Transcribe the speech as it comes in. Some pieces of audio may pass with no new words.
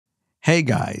Hey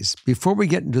guys, before we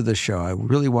get into the show, I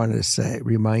really wanted to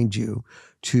remind you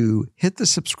to hit the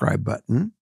subscribe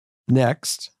button.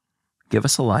 Next, give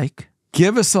us a like.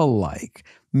 Give us a like,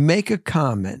 make a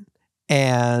comment,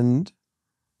 and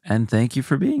thank you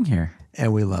for being here.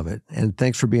 And we love it. And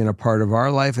thanks for being a part of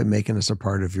our life and making us a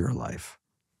part of your life.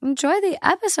 Enjoy the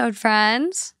episode,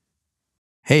 friends.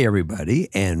 Hey, everybody,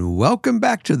 and welcome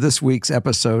back to this week's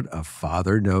episode of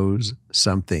Father Knows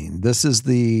Something. This is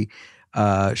the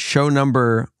show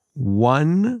number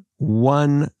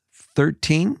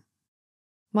 1113.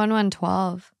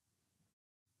 1112.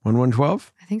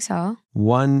 1112? I think so.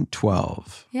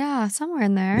 112. Yeah, somewhere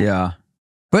in there. Yeah.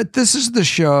 But this is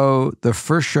the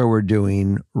first show we're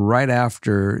doing right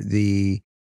after the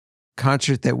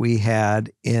concert that we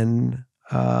had in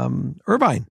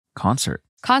Irvine. Concert,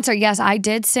 yes. I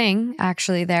did sing,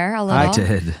 actually, there a little.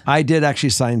 I did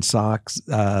actually sign socks,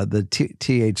 the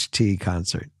THT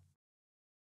concert.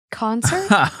 Concert?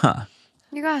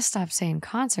 You gotta stop saying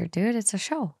concert, dude. It's a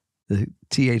show. The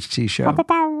THT show.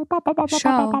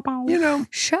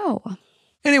 Show.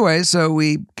 Anyway, so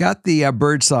we got the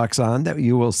bird socks on that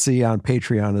you will see on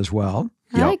Patreon as well.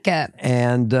 I like it.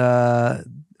 And the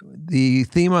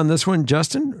theme on this one,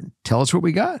 Justin, tell us what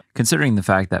we got. Considering the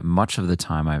fact that much of the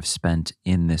time I've spent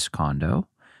in this condo,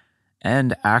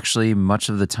 and actually much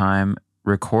of the time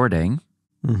recording,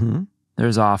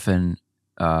 there's often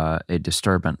a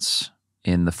disturbance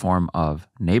in the form of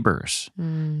neighbors.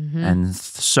 And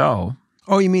so...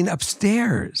 Oh, you mean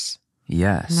upstairs?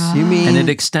 Yes. No. You mean... And it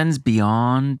extends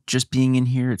beyond just being in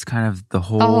here. It's kind of the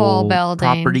whole building.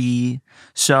 Property.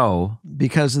 So...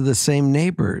 Because of the same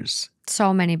neighbors.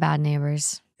 So many bad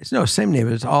neighbors. It's no same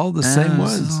neighbors, all the same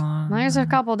ones. There's a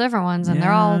couple different ones, and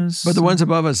they're all... But the ones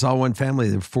above us, all one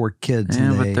family. They're 4 kids.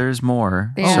 Yeah, but there's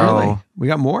more. Yeah. So... Oh, really? We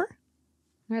got more?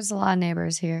 There's a lot of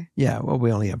neighbors here. Yeah, well, we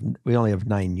only have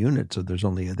 9 units, so there's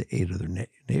only the 8 other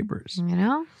neighbors. You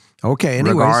know? Okay,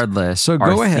 anyways. Regardless, so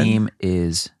our go ahead. theme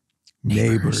is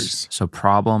neighbors. So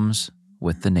problems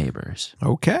with the neighbors.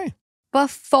 Okay.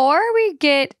 Before we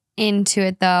get into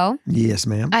it, though. Yes,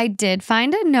 ma'am. I did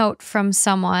find a note from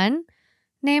someone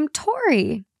named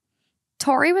Tori.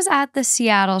 Tori was at the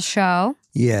Seattle show.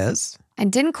 Yes.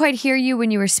 And didn't quite hear you when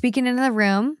you were speaking into the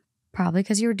room, probably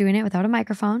because you were doing it without a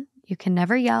microphone. You can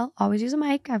never yell. Always use a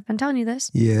mic. I've been telling you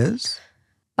this. Yes.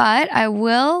 But I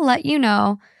will let you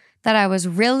know that I was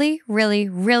really, really,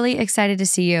 really excited to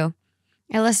see you.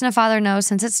 I listen to Father Knows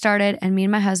since it started, and me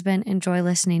and my husband enjoy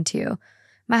listening to you.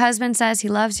 My husband says he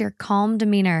loves your calm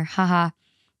demeanor. Haha.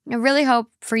 I really hope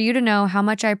for you to know how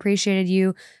much I appreciated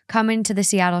you coming to the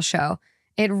Seattle show.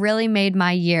 It really made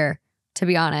my year, to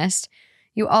be honest.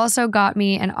 You also got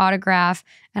me an autograph,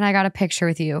 and I got a picture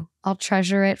with you. I'll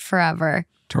treasure it forever.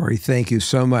 Tori, thank you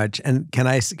so much. And can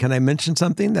I mention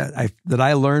something that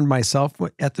I learned myself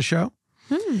at the show?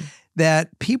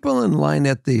 That people in line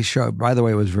at the show, by the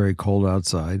way, it was very cold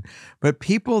outside, but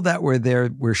people that were there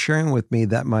were sharing with me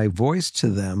that my voice to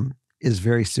them is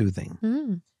very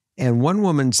soothing. And one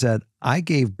woman said, I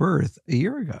gave birth a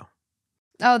year ago.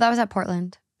 Oh, that was at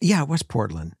Portland. Yeah, it was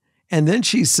Portland. And then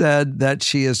she said that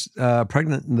she is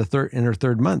pregnant in her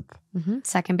 3rd month.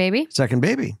 Second baby.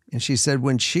 And she said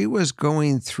when she was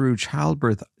going through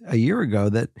childbirth a year ago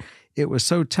that it was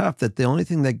so tough that the only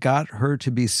thing that got her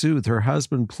to be soothed, her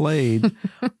husband played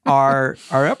our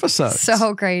episodes.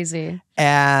 So crazy.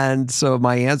 And so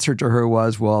my answer to her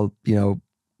was, well,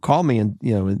 call me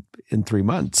in 3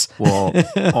 months. Well,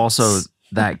 also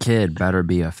that kid better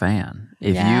be a fan.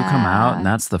 If you come out and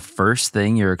that's the first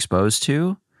thing you're exposed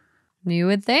to. You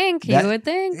would think.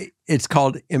 It's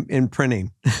called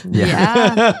imprinting.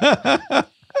 Yeah.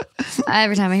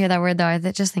 Every time I hear that word, though, I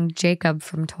just think Jacob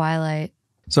from Twilight.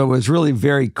 So it was really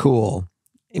very cool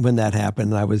when that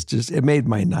happened. It made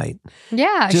my night.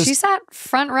 Yeah, she sat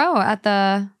front row at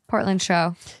the Portland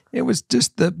show. It was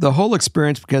just the whole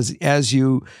experience because, as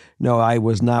you know, I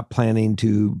was not planning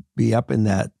to be up in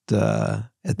that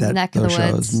at that neck of the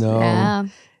shows. woods. No, yeah.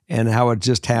 And how it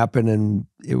just happened, and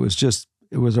it was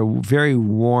a very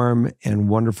warm and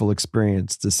wonderful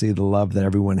experience to see the love that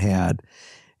everyone had.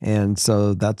 And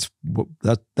so that's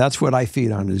what I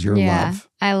feed on is your love.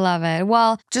 I love it.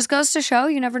 Well, just goes to show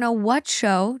you never know what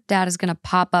show Dad is going to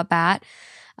pop up at.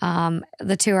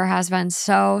 The tour has been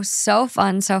so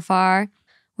fun so far.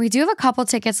 We do have a couple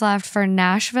tickets left for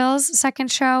Nashville's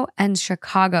second show and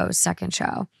Chicago's second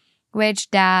show,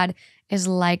 which Dad is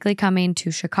likely coming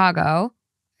to Chicago.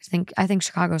 I think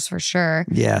Chicago's for sure.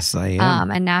 Yes, I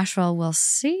am. And Nashville, we'll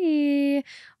see.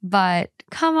 But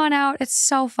come on out. It's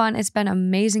so fun. It's been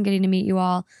amazing getting to meet you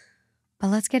all. But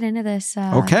let's get into this,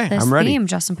 okay, this I'm ready. theme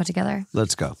Justin put together.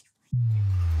 Let's go.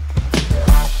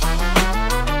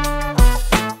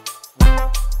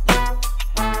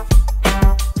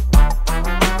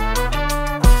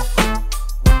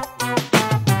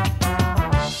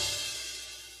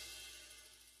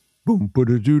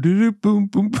 ba-da-doo-doo-doo, boom,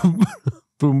 boom, boom,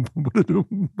 boom, ba-da-doo,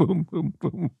 boom, boom,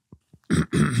 boom.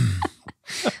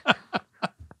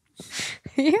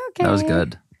 You okay? That was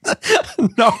good.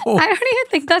 No. I don't even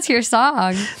think that's your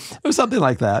song. It was something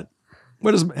like that.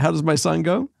 How does my son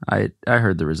go? I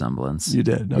heard the resemblance. You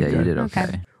did. Yeah, Okay. you did okay.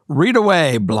 Okay. Read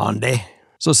away, Blondie.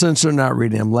 So since they're not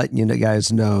reading, I'm letting you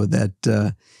guys know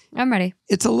that I'm ready.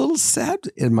 it's a little sad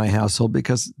in my household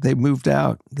because they moved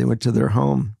out. They went to their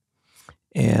home.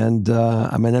 And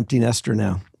I'm an empty nester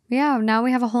now. Yeah, now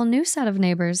we have a whole new set of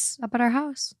neighbors up at our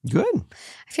house. Good.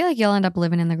 I feel like you'll end up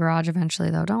living in the garage eventually,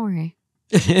 though. Don't worry.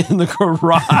 In the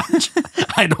garage?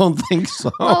 I don't think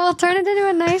so. Oh, we'll turn it into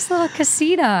a nice little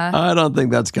casita. I don't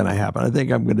think that's going to happen. I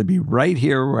think I'm going to be right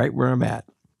here, right where I'm at.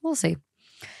 We'll see.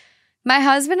 My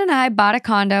husband and I bought a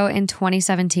condo in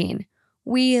 2017.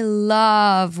 We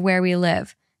love where we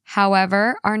live.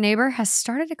 However, our neighbor has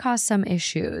started to cause some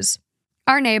issues.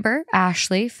 Our neighbor,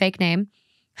 Ashley, fake name,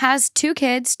 has 2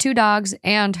 kids, 2 dogs,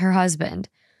 and her husband.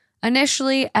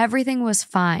 Initially, everything was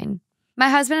fine. My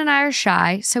husband and I are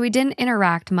shy, so we didn't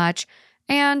interact much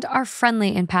and are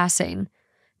friendly in passing.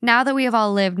 Now that we have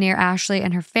all lived near Ashley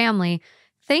and her family,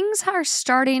 things are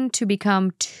starting to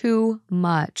become too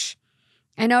much.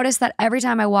 I noticed that every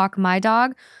time I walk my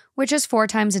dog, which is 4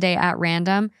 times a day at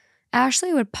random,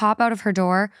 Ashley would pop out of her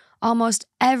door almost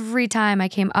every time I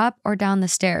came up or down the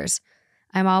stairs.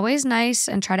 I'm always nice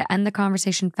and try to end the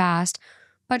conversation fast,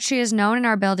 but she is known in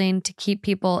our building to keep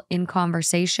people in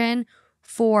conversation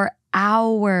for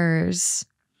hours.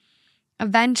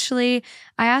 Eventually,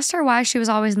 I asked her why she was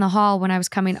always in the hall when I was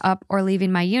coming up or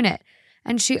leaving my unit,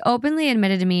 and she openly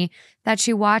admitted to me that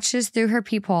she watches through her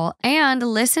peephole and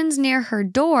listens near her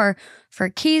door for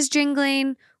keys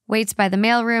jingling, waits by the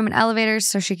mailroom and elevators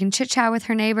so she can chit-chat with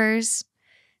her neighbors.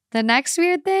 The next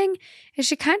weird thing is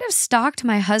she kind of stalked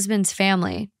my husband's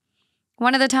family.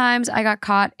 One of the times I got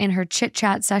caught in her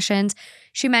chit-chat sessions,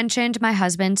 she mentioned my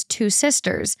husband's 2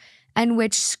 sisters and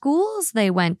which schools they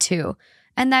went to,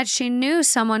 and that she knew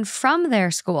someone from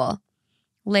their school.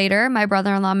 Later, my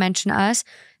brother-in-law mentioned to us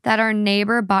that our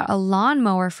neighbor bought a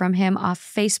lawnmower from him off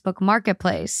Facebook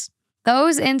Marketplace.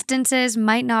 Those instances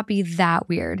might not be that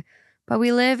weird, but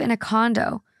we live in a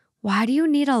condo. Why do you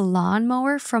need a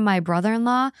lawnmower from my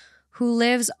brother-in-law who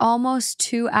lives almost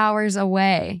 2 hours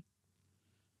away?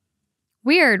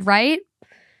 Weird, right?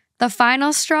 The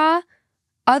final straw?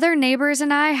 Other neighbors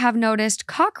and I have noticed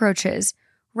cockroaches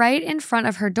right in front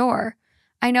of her door.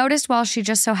 I noticed while she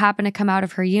just so happened to come out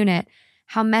of her unit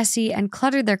how messy and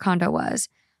cluttered their condo was.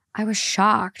 I was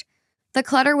shocked. The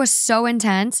clutter was so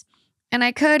intense, and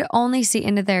I could only see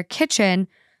into their kitchen,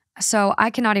 so I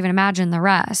cannot even imagine the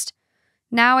rest.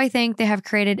 Now I think they have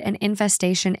created an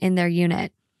infestation in their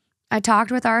unit. I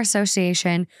talked with our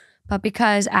association, but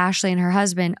because Ashley and her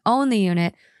husband own the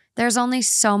unit, there's only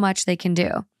so much they can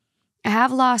do. I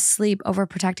have lost sleep over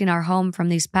protecting our home from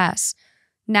these pests.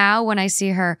 Now, when I see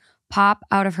her pop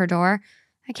out of her door,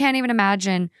 I can't even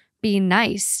imagine being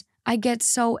nice. I get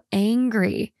so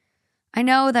angry. I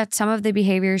know that some of the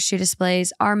behaviors she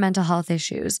displays are mental health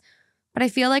issues, but I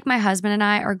feel like my husband and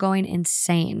I are going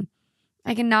insane.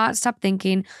 I cannot stop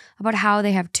thinking about how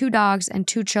they have 2 dogs and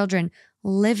 2 children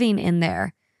living in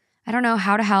there. I don't know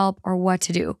how to help or what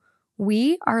to do.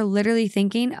 We are literally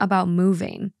thinking about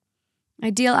moving.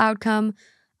 Ideal outcome,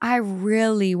 I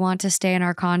really want to stay in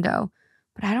our condo,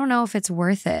 but I don't know if it's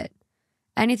worth it.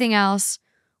 Anything else,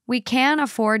 we can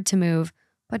afford to move,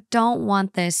 but don't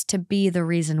want this to be the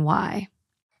reason why.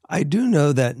 I do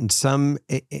know that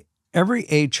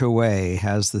every HOA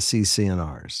has the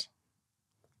CC&Rs.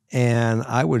 And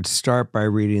I would start by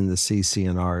reading the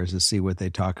CC&Rs to see what they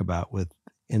talk about with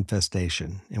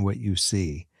infestation and what you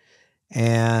see.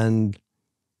 And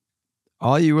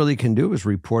all you really can do is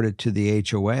report it to the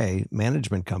HOA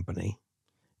management company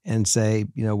and say,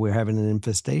 we're having an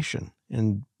infestation.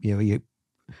 And, you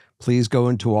please go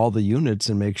into all the units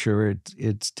and make sure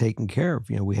it's taken care of.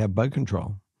 We have bug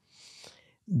control.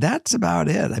 That's about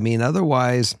it. I mean,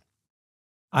 otherwise,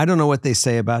 I don't know what they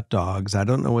say about dogs. I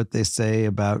don't know what they say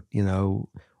about,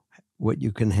 what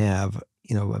you can have.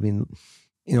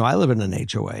 I live in an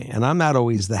HOA and I'm not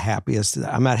always the happiest.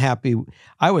 I'm not happy.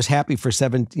 I was happy for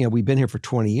we've been here for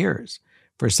 20 years.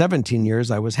 For 17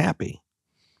 years, I was happy.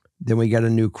 Then we got a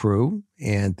new crew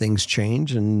and things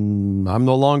change and I'm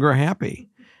no longer happy.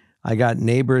 I got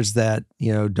neighbors that,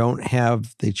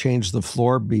 they changed the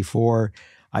floor before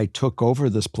I took over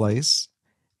this place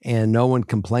and no one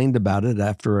complained about it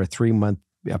after a 3-month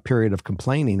period of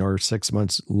complaining or 6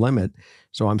 months limit.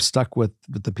 So I'm stuck with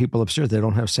the people upstairs. They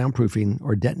don't have soundproofing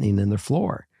or deadening in their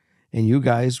floor. And you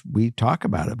guys, we talk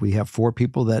about it. We have 4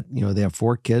 people that, they have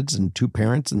 4 kids and 2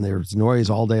 parents, and there's noise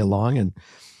all day long, and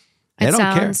they don't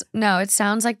care. No, it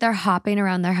sounds like they're hopping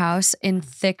around their house in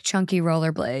thick, chunky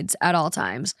rollerblades at all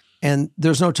times. And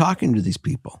there's no talking to these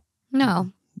people.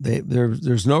 No.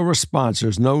 There's no response.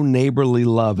 There's no neighborly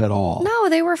love at all. No,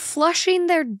 they were flushing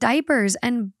their diapers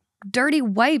and dirty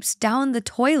wipes down the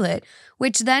toilet,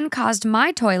 which then caused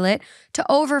my toilet to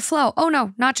overflow. Oh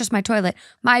no, not just my toilet,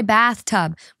 my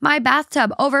bathtub. My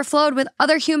bathtub overflowed with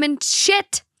other human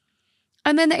shit.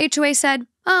 And then the HOA said,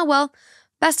 oh, well,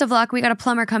 best of luck. We got a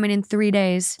plumber coming in 3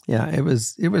 days. Yeah, it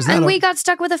was. And we got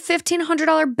stuck with a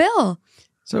 $1,500 bill.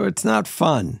 So it's not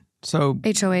fun. So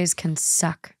HOAs can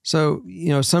suck. So,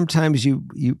 sometimes you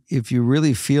if you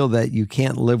really feel that you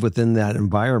can't live within that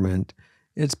environment,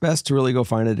 it's best to really go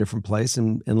find a different place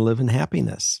and live in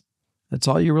happiness. That's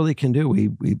all you really can do. We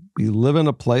live in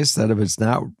a place that if it's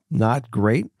not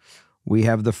great, we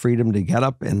have the freedom to get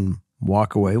up and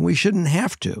walk away. We shouldn't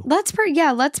have to. Let's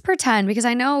pretend, because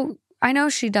I know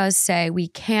she does say we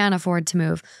can afford to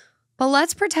move, but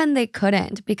let's pretend they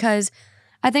couldn't, because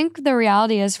I think the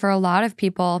reality is for a lot of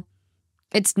people,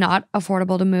 it's not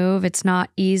affordable to move. It's not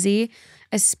easy,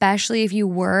 especially if you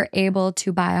were able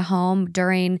to buy a home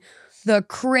during the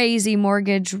crazy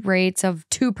mortgage rates of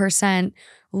 2%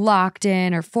 locked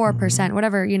in or 4%,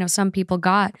 whatever, some people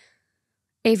got.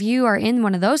 If you are in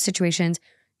one of those situations,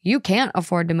 you can't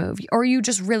afford to move, or you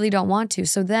just really don't want to.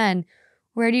 So then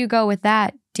where do you go with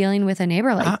that, dealing with a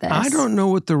neighbor like this? I don't know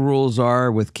what the rules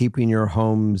are with keeping your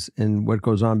homes and what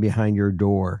goes on behind your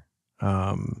door.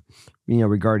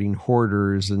 Regarding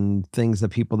hoarders and things that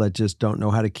people that just don't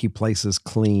know how to keep places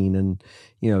clean, and,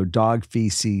 dog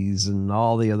feces and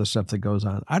all the other stuff that goes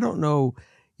on. I don't know,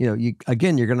 you're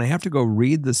going to have to go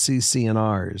read the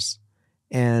CC&Rs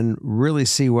and really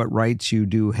see what rights you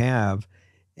do have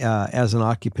as an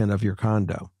occupant of your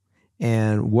condo,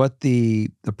 and what the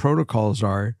protocols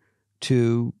are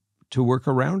to work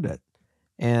around it.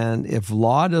 And if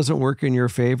law doesn't work in your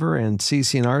favor and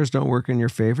CC&Rs don't work in your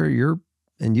favor,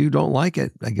 and you don't like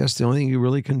it, I guess the only thing you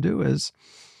really can do is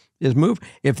move.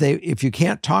 If you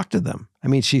can't talk to them. I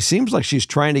mean, she seems like she's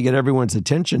trying to get everyone's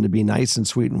attention to be nice and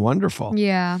sweet and wonderful.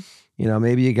 Yeah.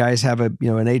 Maybe you guys have an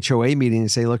HOA meeting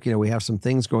and say, look, we have some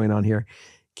things going on here.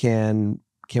 Can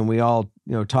we all,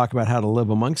 talk about how to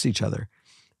live amongst each other?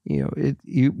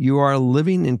 You are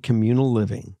living in communal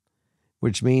living,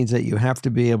 which means that you have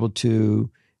to be able to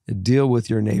deal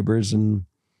with your neighbors, and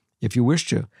if you wish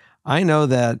to. I know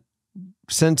that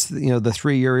since the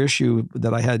 3-year issue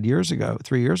that I had 3 years ago,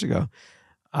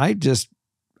 the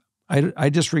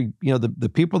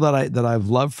people that I've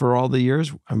loved for all the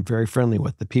years, I'm very friendly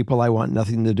with. The people I want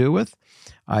nothing to do with,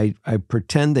 I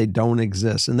pretend they don't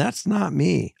exist, and that's not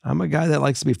me. I'm a guy that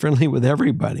likes to be friendly with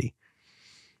everybody,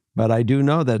 but I do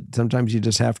know that sometimes you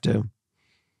just have to,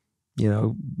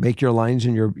 make your lines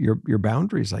and your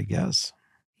boundaries, I guess.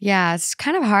 Yeah, it's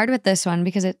kind of hard with this one,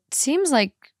 because it seems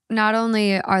like not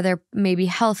only are there maybe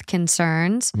health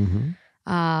concerns,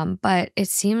 but it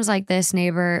seems like this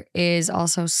neighbor is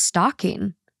also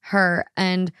stalking her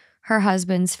and her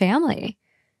husband's family.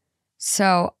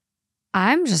 So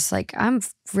I'm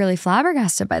really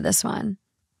flabbergasted by this one.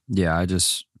 Yeah,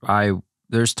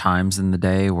 there's times in the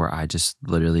day where I just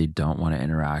literally don't want to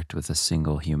interact with a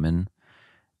single human.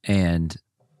 And,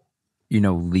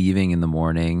 leaving in the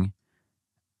morning,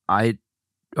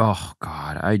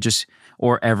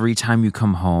 or every time you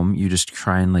come home, you just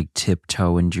try and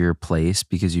tiptoe into your place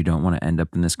because you don't want to end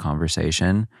up in this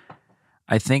conversation.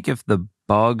 I think if the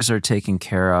bugs are taken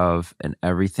care of and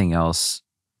everything else,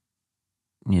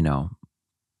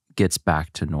 gets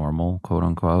back to normal, quote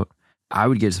unquote, I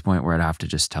would get to the point where I'd have to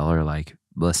just tell her,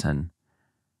 listen,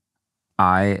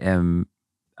 I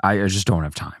just don't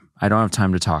have time. I don't have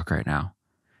time to talk right now.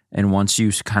 And once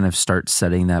you kind of start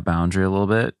setting that boundary a little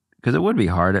bit, because it would be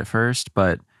hard at first,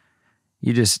 but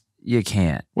you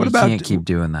can't. You can't keep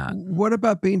doing that. What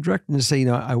about being direct and to say,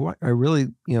 I really,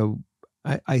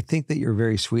 I think that you're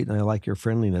very sweet and I like your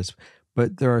friendliness,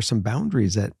 but there are some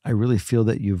boundaries that I really feel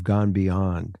that you've gone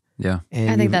beyond. Yeah. And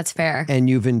I think that's fair. And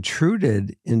you've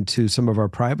intruded into some of our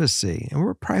privacy, and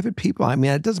we're private people. I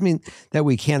mean, it doesn't mean that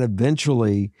we can't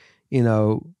eventually,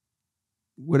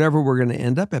 whatever we're going to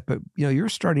end up at, but you're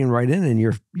starting right in, and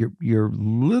you're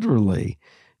literally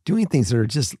doing things that are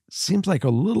just seems like a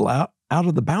little out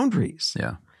of the boundaries.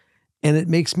 Yeah. And it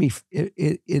makes me,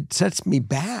 it sets me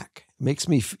back. It makes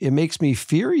me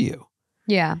fear you.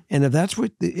 Yeah. And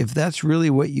if that's really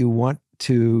what you want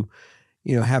to,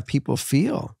 have people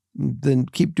feel, then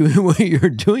keep doing what you're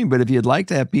doing. But if you'd like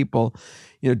to have people,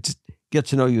 get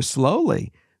to know you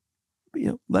slowly,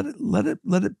 let it,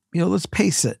 let's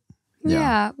pace it.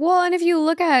 Yeah. Well, and if you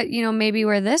look at, maybe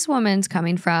where this woman's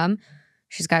coming from,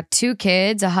 she's got 2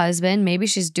 kids, a husband. Maybe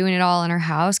she's doing it all in her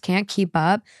house, can't keep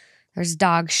up. There's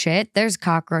dog shit. There's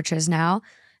cockroaches now.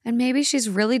 And maybe she's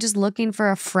really just looking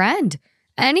for a friend,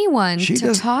 anyone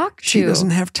to talk to. She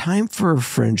doesn't have time for a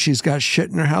friend. She's got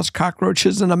shit in her house,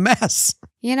 cockroaches, and a mess.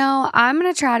 I'm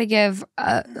going to try to give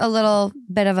a little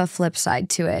bit of a flip side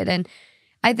to it. And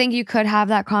I think you could have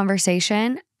that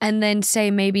conversation and then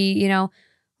say maybe,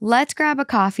 let's grab a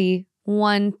coffee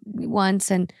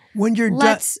once and when you're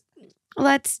let's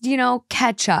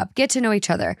catch up, get to know each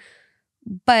other.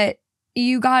 But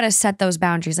you got to set those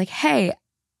boundaries. Like, hey,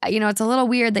 it's a little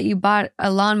weird that you bought a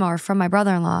lawnmower from my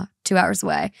brother-in-law 2 hours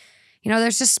away.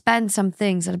 There's just been some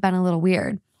things that have been a little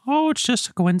weird. Oh, it's just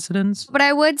a coincidence. But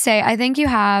I would say, I think you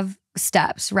have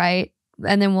steps, right?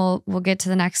 And then we'll get to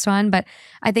the next one. But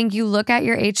I think you look at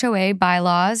your HOA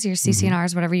bylaws, your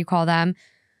CC&Rs, whatever you call them.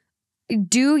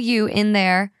 Do you in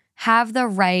there have the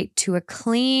right to a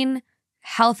clean,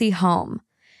 healthy home?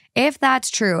 If that's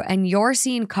true and you're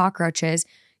seeing cockroaches,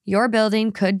 your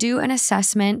building could do an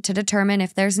assessment to determine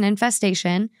if there's an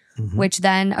infestation, which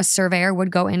then a surveyor would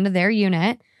go into their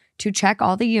unit to check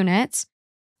all the units.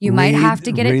 You might have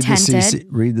to get it tented.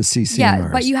 Read the CC&Rs. Yeah,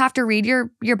 but you have to read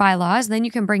your bylaws. Then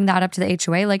you can bring that up to the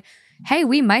HOA. Like, hey,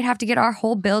 we might have to get our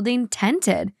whole building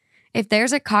tented. If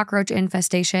there's a cockroach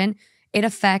infestation, it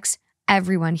affects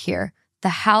everyone here. The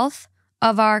health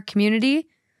of our community,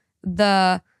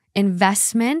 the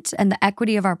investment and the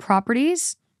equity of our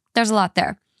properties. There's a lot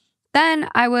there. Then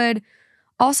I would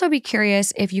also be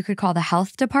curious if you could call the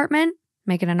health department,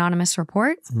 make an anonymous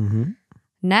report.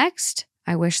 Next,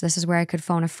 I wish this is where I could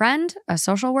phone a friend, a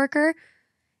social worker.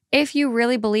 If you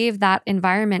really believe that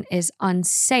environment is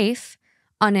unsafe,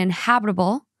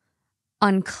 uninhabitable,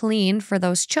 unclean for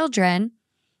those children,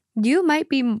 you might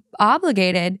be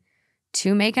obligated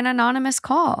to make an anonymous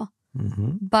call.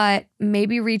 But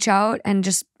maybe reach out and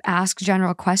just ask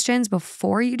general questions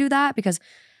before you do that, because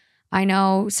I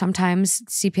know sometimes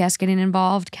CPS getting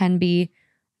involved can be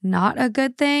not a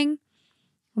good thing,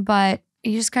 but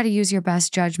you just got to use your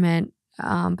best judgment.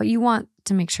 But you want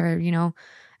to make sure,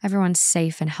 everyone's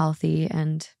safe and healthy,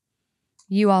 and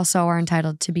you also are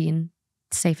entitled to being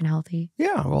safe and healthy.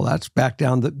 Yeah, well, that's back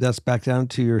down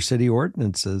to your city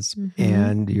ordinances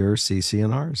and your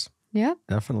CC&Rs. Yeah,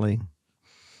 definitely.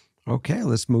 Okay,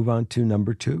 let's move on to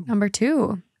number 2. Number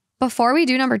 2. Before we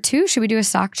do number 2, should we do a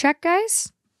sock check,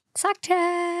 guys? Sock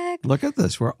check. Look at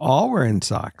this. We're all wearing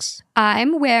socks.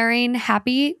 I'm wearing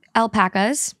happy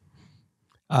alpacas.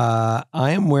 I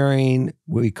am wearing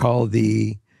what we call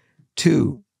the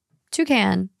Toucan,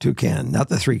 not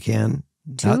the 3-can.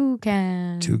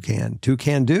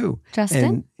 Toucan do. Justin?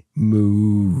 And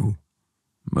moo.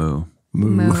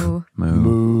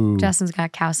 Justin's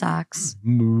got cow socks.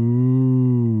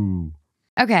 Moo.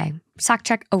 Okay, sock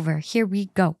check over. Here we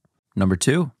go. Number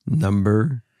 2.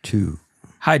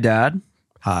 Hi, Dad.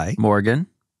 Hi. Morgan.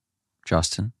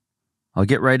 Justin. I'll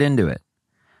get right into it.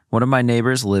 One of my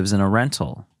neighbors lives in a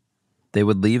rental. They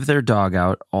would leave their dog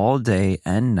out all day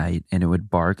and night, and it would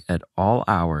bark at all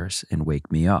hours and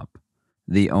wake me up.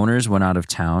 The owners went out of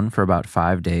town for about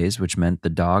 5 days, which meant the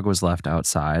dog was left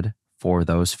outside for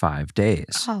those 5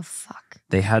 days. Oh, fuck.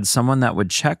 They had someone that would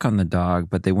check on the dog,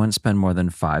 but they wouldn't spend more than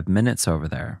 5 minutes over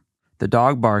there. The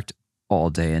dog barked all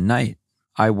day and night.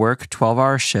 I work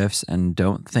 12-hour shifts and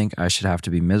don't think I should have to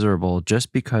be miserable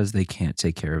just because they can't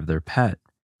take care of their pet.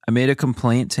 I made a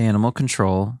complaint to animal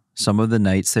control. Some of the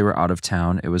nights they were out of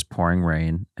town, it was pouring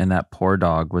rain, and that poor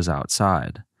dog was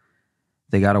outside.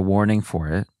 They got a warning for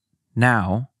it.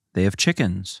 Now they have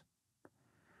chickens.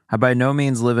 I by no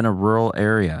means live in a rural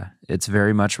area. It's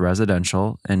very much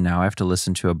residential, and now I have to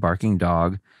listen to a barking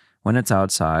dog when it's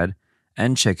outside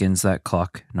and chickens that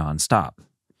cluck nonstop.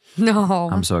 No.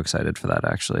 I'm so excited for that,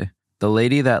 actually. The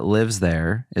lady that lives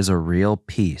there is a real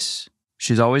piece.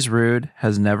 She's always rude,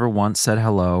 has never once said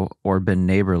hello or been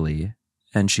neighborly,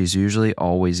 and she's usually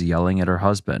always yelling at her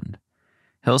husband.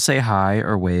 He'll say hi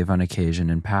or wave on occasion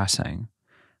in passing.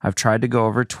 I've tried to go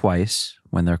over twice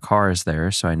when their car is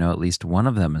there, so I know at least one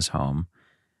of them is home,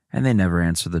 and they never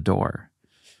answer the door.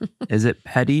 Is it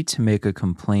petty to make a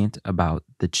complaint about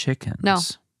the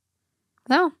chickens?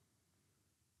 No.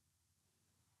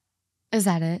 Is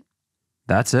that it?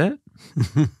 That's it?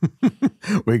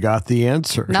 We got the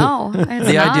answer. No, it's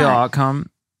The not. ideal outcome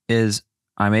is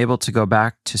I'm able to go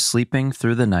back to sleeping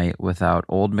through the night without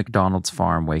old Macdonalds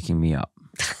farm waking me up.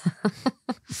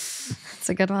 That's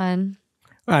a good one.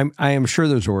 I am sure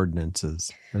there's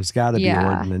ordinances. There's got to be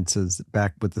Yeah. ordinances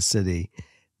back with the city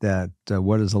that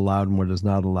what is allowed and what is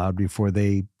not allowed before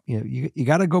they, you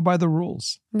got to go by the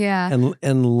rules. Yeah.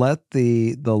 And let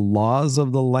the laws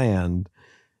of the land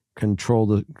control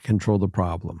the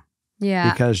problem.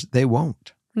 Yeah. Because they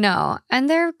won't. No. And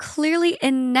they're clearly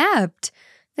inept.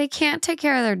 They can't take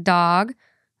care of their dog.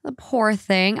 The poor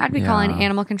thing. I'd be calling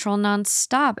animal control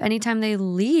nonstop anytime they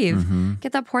leave. Mm-hmm.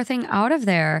 Get that poor thing out of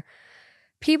there.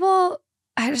 People,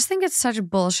 I just think it's such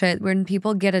bullshit when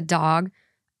people get a dog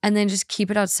and then just keep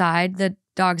it outside the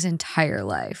dog's entire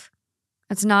life.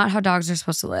 That's not how dogs are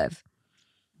supposed to live.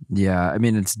 Yeah. I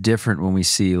mean, it's different when we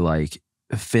see like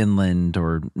Finland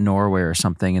or Norway or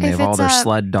something and they have all their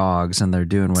sled dogs and they're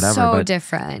doing whatever. So but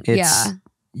different.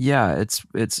 Yeah,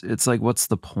 it's like, what's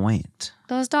the point?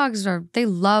 Those dogs they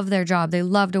love their job. They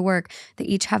love to work. They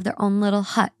each have their own little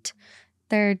hut.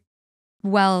 They're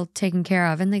well taken care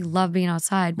of and they love being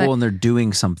outside. But and they're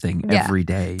doing something every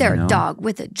day. They're a dog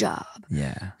with a job.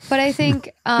 Yeah. But I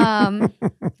think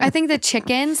the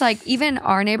chickens, like even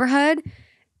our neighborhood,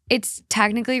 it's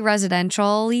technically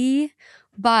residential-y,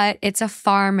 but it's a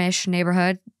farmish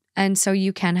neighborhood. And so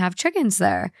you can have chickens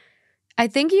there. I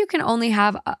think you can only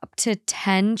have up to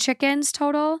 10 chickens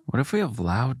total. What if we have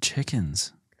loud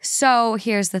chickens? So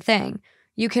here's the thing.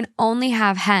 You can only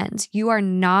have hens. You are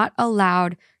not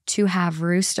allowed to have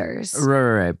roosters.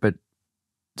 Right. But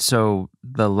so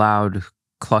the loud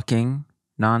clucking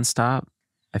nonstop,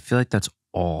 I feel like that's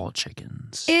all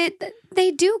chickens.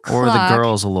 They do cluck. Or the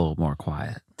girls a little more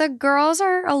quiet. The girls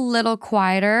are a little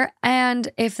quieter.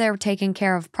 And if they're taken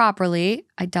care of properly,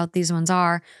 I doubt these ones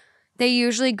are, they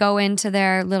usually go into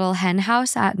their little hen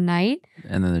house at night.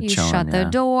 And then they're you chilling, shut the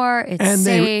door. It's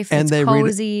safe. It's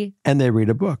cozy. And they read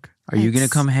a book. Are you going to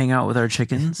come hang out with our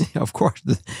chickens? Of course.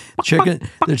 The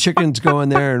chickens go in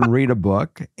there and read a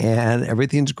book and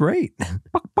everything's great.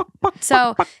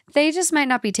 So they just might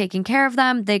not be taking care of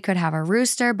them. They could have a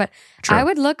rooster, but True. I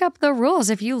would look up the rules.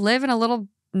 If you live in a little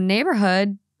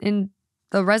neighborhood in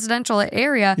the residential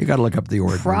area, you got to look up the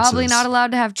ordinances. Probably not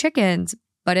allowed to have chickens.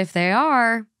 But if they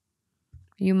are,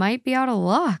 you might be out of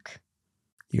luck.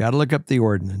 You got to look up the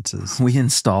ordinances. We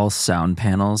install sound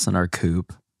panels in our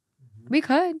coop. We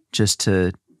could. Just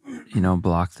to,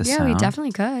 block the sound. Yeah, we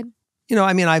definitely could.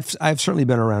 I mean, I've certainly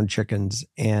been around chickens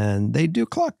and they do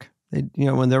cluck. They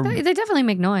definitely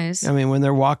make noise. I mean, when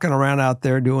they're walking around out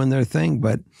there doing their thing,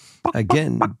 but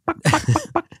again,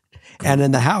 and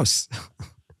in the house.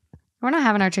 We're not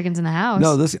having our chickens in the house.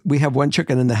 No, we have one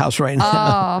chicken in the house right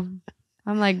now. Oh,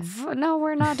 I'm like, no,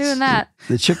 we're not doing that.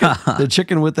 the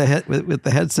chicken with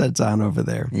the headsets on over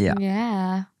there. Yeah.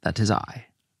 Yeah. That is I.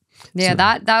 Yeah, so,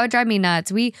 that would drive me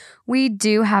nuts. We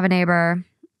do have a neighbor,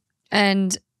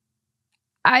 and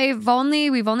we've only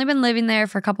been living there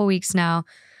for a couple weeks now,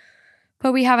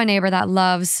 but we have a neighbor that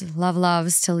loves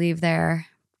to leave their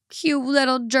cute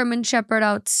little German Shepherd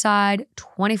outside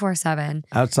 24/7.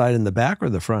 Outside in the back or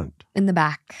the front? In the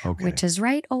back, okay. Which is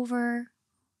right over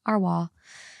our wall,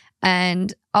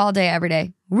 and all day, every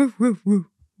day. Woo, woo, woo,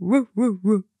 woo, woo,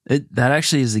 woo. That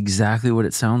actually is exactly what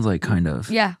it sounds like, kind of.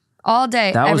 Yeah. All day,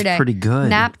 every day. That was pretty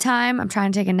good. Nap time. I'm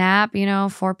trying to take a nap,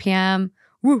 4 p.m.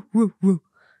 Woo, woo, woo.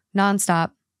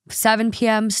 Nonstop. 7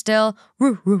 p.m. still.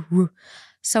 Woo, woo, woo.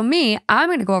 So I'm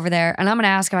going to go over there and I'm going to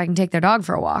ask if I can take their dog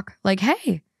for a walk. Like,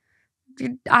 hey,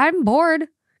 I'm bored.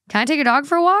 Can I take a dog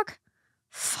for a walk?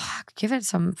 Fuck, give it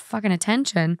some fucking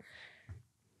attention.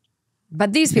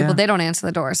 But these people, they don't answer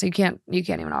the door. So you can't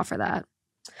even offer that.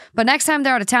 But next time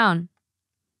they're out of town,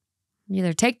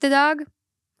 either take the dog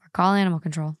or call animal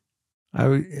control.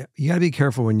 You got to be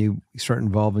careful when you start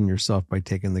involving yourself by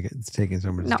taking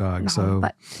somebody's dog. So,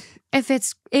 but if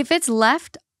it's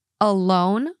left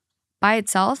alone by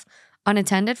itself,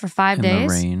 unattended for 5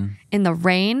 days in the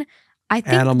rain, I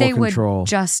think they would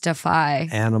justify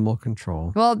animal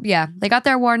control. Well, yeah, they got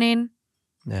their warning.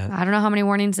 Yeah, I don't know how many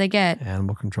warnings they get.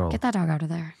 Animal control. Get that dog out of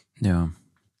there. Yeah,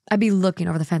 I'd be looking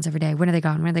over the fence every day. When are they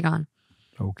gone? When are they gone?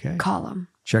 Okay, call them.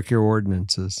 Check your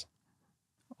ordinances.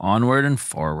 Onward and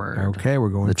forward. Okay, we're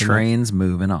going. The train's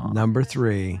moving on. Number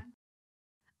 3.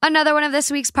 Another one of this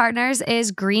week's partners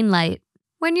is Greenlight.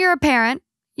 When you're a parent,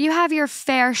 you have your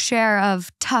fair share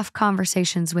of tough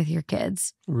conversations with your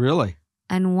kids. Really?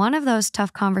 And one of those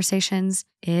tough conversations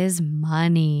is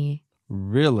money.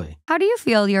 Really? How do you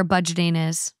feel your budgeting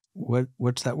is?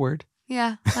 What's that word?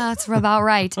 Yeah, that's about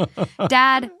right.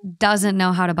 Dad doesn't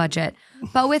know how to budget.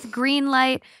 But with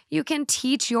Greenlight, you can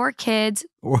teach your kids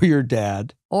or your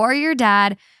dad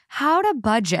how to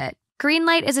budget.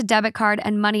 Greenlight is a debit card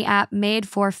and money app made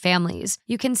for families.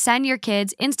 You can send your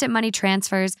kids instant money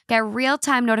transfers, get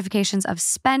real-time notifications of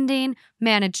spending,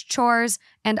 manage chores,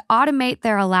 and automate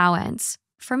their allowance.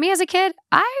 For me as a kid,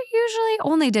 I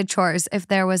usually only did chores if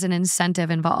there was an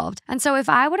incentive involved. And so if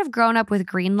I would have grown up with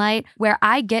Greenlight, where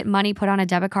I get money put on a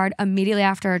debit card immediately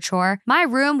after a chore, my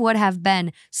room would have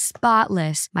been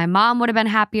spotless. My mom would have been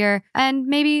happier, and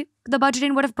maybe the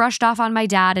budgeting would have brushed off on my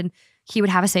dad, and he would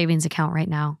have a savings account right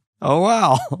now. Oh,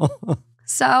 wow.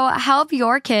 So help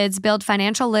your kids build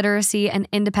financial literacy and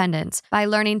independence by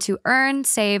learning to earn,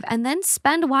 save, and then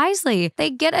spend wisely.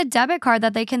 They get a debit card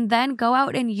that they can then go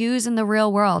out and use in the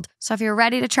real world. So if you're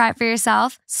ready to try it for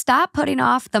yourself, stop putting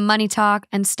off the money talk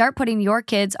and start putting your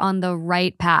kids on the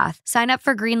right path. Sign up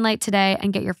for Greenlight today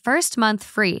and get your first month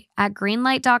free at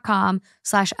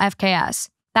greenlight.com/FKS.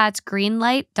 That's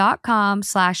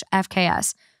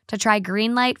greenlight.com/FKS to try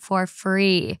Greenlight for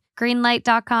free.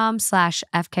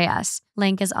 Greenlight.com/FKS.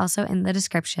 Link is also in the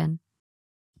description.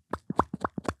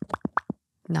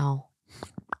 No.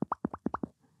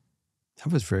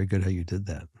 That was very good how you did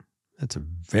that. That's a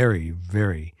very,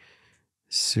 very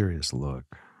serious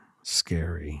look.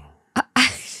 Scary.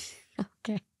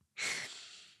 Okay.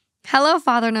 Hello,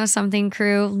 Father Knows Something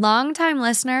crew. Long-time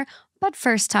listener, but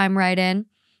first-time write-in.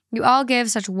 You all give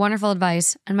such wonderful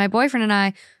advice, and my boyfriend and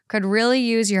I could really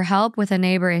use your help with a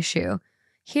neighbor issue.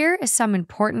 Here is some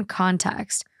important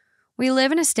context. We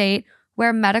live in a state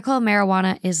where medical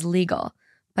marijuana is legal,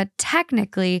 but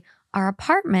technically our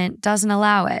apartment doesn't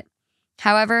allow it.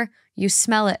 However, you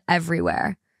smell it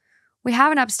everywhere. We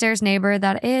have an upstairs neighbor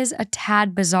that is a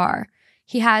tad bizarre.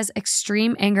 He has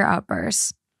extreme anger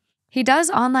outbursts. He does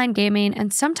online gaming,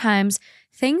 and sometimes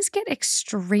things get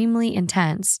extremely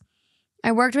intense.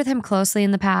 I worked with him closely in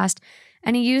the past,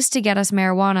 and he used to get us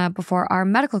marijuana before our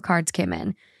medical cards came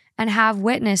in, and have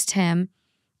witnessed him,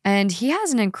 and he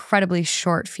has an incredibly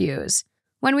short fuse.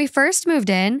 When we first moved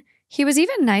in, he was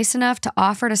even nice enough to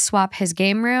offer to swap his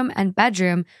game room and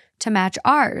bedroom to match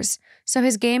ours, so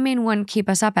his gaming wouldn't keep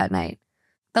us up at night.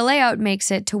 The layout makes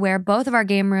it to where both of our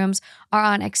game rooms are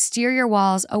on exterior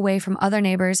walls away from other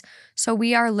neighbors, so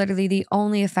we are literally the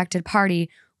only affected party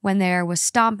when there was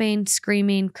stomping,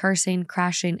 screaming, cursing,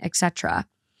 crashing, etc.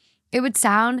 It would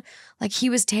sound like he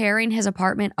was tearing his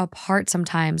apartment apart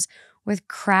sometimes, with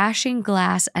crashing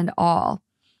glass and all.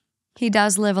 He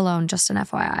does live alone, just an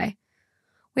FYI.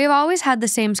 We have always had the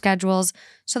same schedules,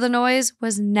 so the noise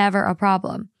was never a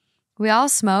problem. We all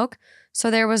smoke, so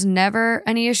there was never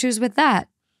any issues with that.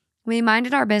 We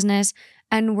minded our business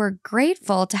and were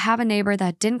grateful to have a neighbor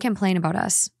that didn't complain about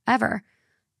us, ever.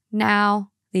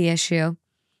 Now, the issue.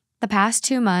 The past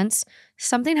 2 months,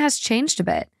 something has changed a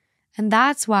bit, and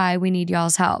that's why we need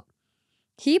y'all's help.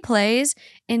 He plays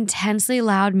intensely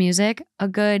loud music a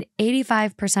good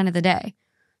 85% of the day.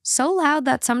 So loud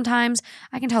that sometimes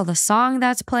I can tell the song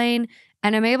that's playing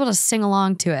and I'm able to sing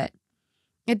along to it.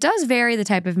 It does vary the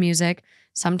type of music.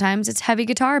 Sometimes it's heavy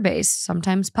guitar bass,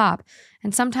 sometimes pop,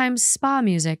 and sometimes spa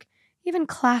music, even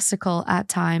classical at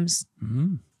times.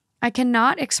 Mm-hmm. I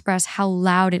cannot express how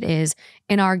loud it is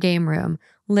in our game room,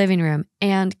 living room,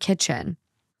 and kitchen.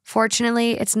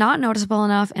 Fortunately, it's not noticeable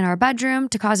enough in our bedroom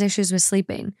to cause issues with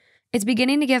sleeping. It's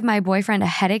beginning to give my boyfriend a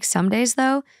headache some days,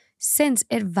 though, since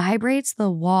it vibrates the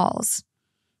walls.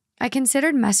 I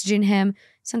considered messaging him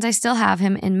since I still have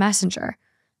him in Messenger.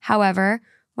 However,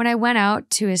 when I went out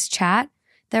to his chat,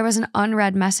 there was an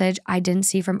unread message I didn't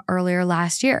see from earlier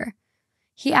last year.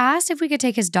 He asked if we could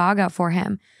take his dog out for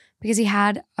him because he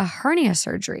had a hernia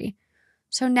surgery.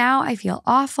 So now I feel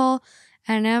awful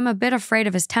and am a bit afraid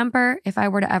of his temper if I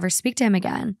were to ever speak to him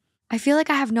again. I feel like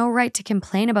I have no right to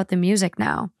complain about the music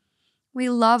now. We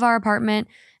love our apartment,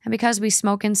 and because we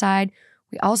smoke inside,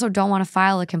 we also don't want to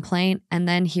file a complaint and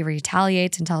then he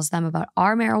retaliates and tells them about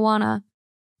our marijuana.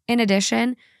 In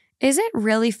addition, is it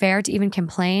really fair to even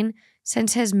complain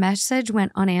since his message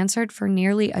went unanswered for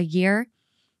nearly a year?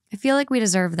 I feel like we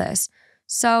deserve this,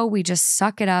 so we just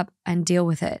suck it up and deal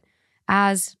with it,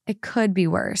 as it could be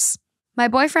worse. My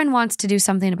boyfriend wants to do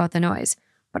something about the noise,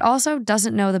 but also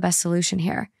doesn't know the best solution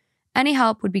here. Any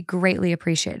help would be greatly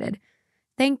appreciated.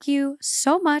 Thank you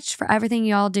so much for everything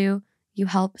y'all do. You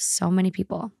help so many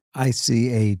people. I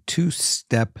see a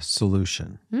two-step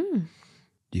solution.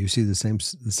 Do you see the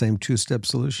same two-step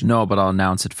solution? No, but I'll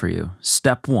announce it for you.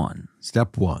 Step 1.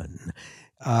 Step 1.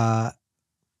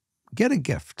 Get a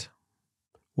gift.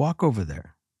 Walk over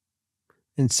there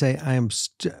and say,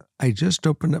 I just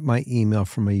opened up my email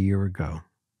from a year ago.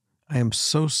 I am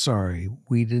so sorry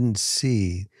we didn't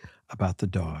see about the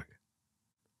dog.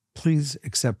 Please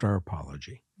accept our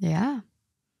apology. Yeah.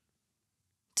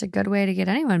 It's a good way to get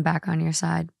anyone back on your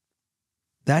side.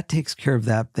 That takes care of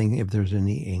that thing if there's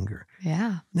any anger.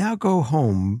 Yeah. Now go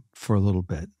home for a little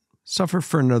bit. Suffer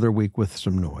for another week with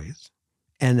some noise.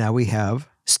 And now we have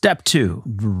Step 2.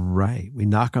 Right. We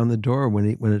knock on the door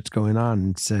when it's going on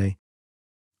and say,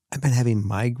 I've been having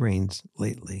migraines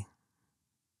lately.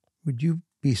 Would you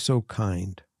be so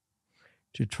kind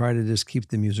to try to just keep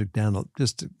the music down,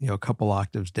 just a couple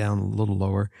octaves down, a little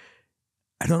lower?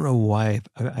 I don't know why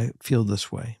I feel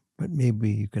this way, but maybe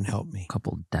you can help me.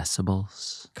 Couple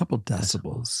decibels. Couple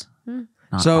decibels.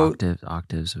 Not So- octaves.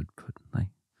 Octaves would put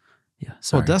yeah.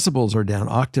 Sorry. Well, decibels are down.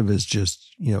 Octave is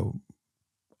just,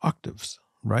 octaves,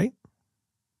 right?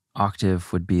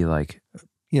 Octave would be like.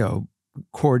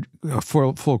 Chord,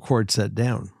 full chord set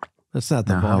down. That's not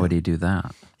the Now, volume. how would he do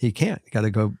that? He can't. You got to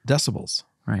go decibels.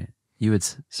 Right. You had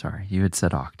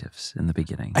said octaves in the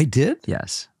beginning. I did?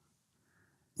 Yes.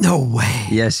 No way.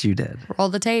 Yes, you did. Roll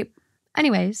the tape.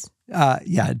 Anyways.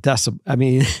 Yeah, decibel. I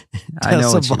mean, I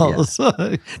know what you-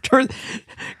 decibels.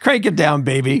 Crank it down,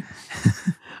 baby.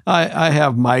 I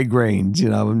have migraines,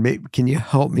 and can you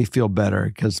help me feel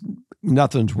better? Because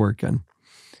nothing's working.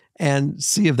 And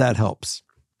see if that helps.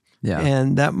 Yeah.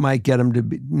 And that might get them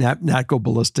to not go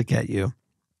ballistic at you.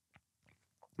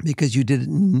 Because you did it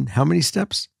in how many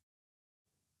steps?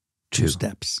 2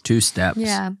 steps. 2 steps.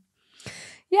 Yeah.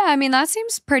 Yeah, I mean, that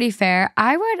seems pretty fair.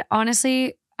 I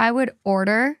would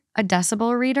order a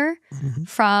decibel reader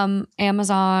from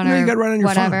Amazon No, or you got it right on your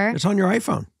whatever. phone. It's on your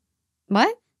iPhone.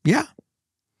 What? Yeah.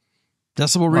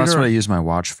 Decibel Well, reader. that's what I use my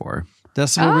watch for.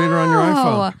 Decibel reader on your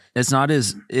iPhone. It's not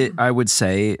I would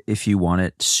say if you want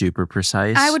it super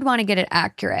precise. I would want to get it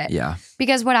accurate. Yeah.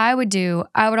 Because what I would do,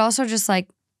 I would also just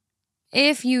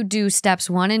if you do steps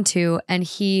 1 and 2 and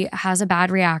he has a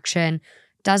bad reaction,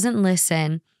 doesn't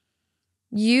listen,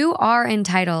 you are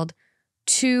entitled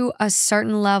to a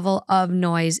certain level of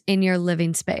noise in your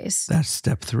living space. That's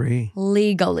step 3.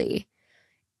 Legally.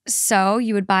 So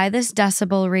you would buy this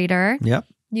decibel reader. Yep.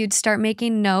 You'd start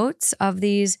making notes of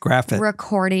these Graph it.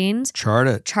 recordings. Chart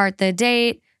it. Chart the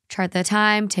date, chart the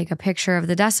time, take a picture of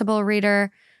the decibel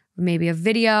reader, maybe a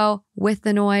video with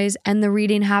the noise and the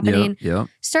reading happening. Yep.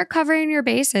 Start covering your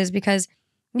bases because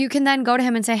you can then go to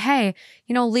him and say, hey,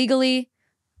 legally,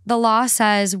 the law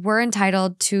says we're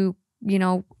entitled to,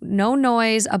 no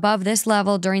noise above this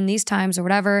level during these times or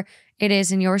whatever it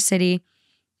is in your city.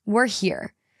 We're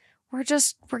here.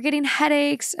 We're getting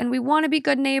headaches and we want to be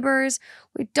good neighbors.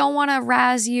 We don't want to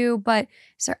razz you, but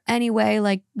is there any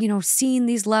way, seeing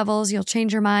these levels, you'll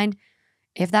change your mind?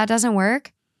 If that doesn't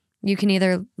work, you can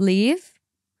either leave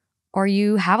or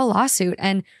you have a lawsuit.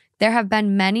 And there have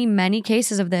been many, many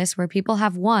cases of this where people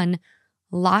have won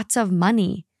lots of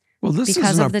money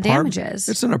because of the damages.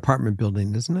 It's an apartment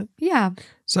building, isn't it? Yeah.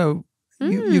 So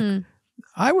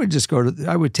I would just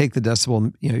I would take the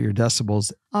decibel, your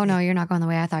decibels. Oh, no, you're not going the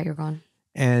way I thought you were going.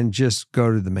 And just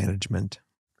go to the management.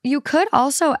 You could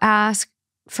also ask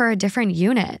for a different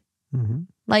unit.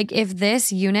 Mm-hmm. If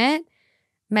this unit,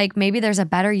 maybe there's a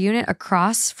better unit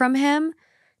across from him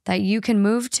that you can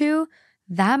move to,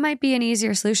 that might be an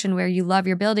easier solution where you love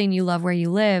your building, you love where you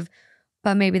live,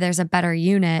 but maybe there's a better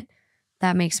unit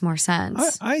that makes more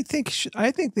sense. I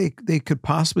think they could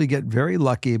possibly get very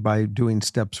lucky by doing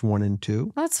steps 1 and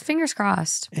 2. Let's fingers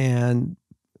crossed. And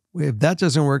if that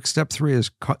doesn't work, step 3 is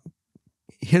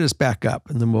hit us back up,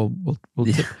 and then we'll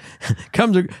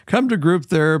come to group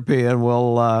therapy, and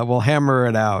we'll hammer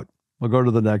it out. We'll go to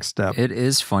the next step. It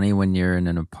is funny when you're in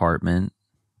an apartment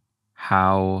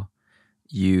how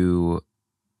you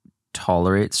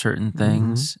tolerate certain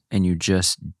things and you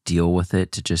just deal with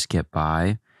it to just get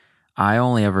by. I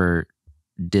only ever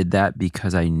did that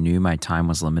because I knew my time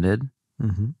was limited.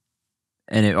 Mm-hmm.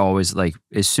 And it always,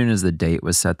 as soon as the date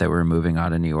was set that we were moving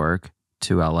out of New York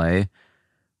to LA,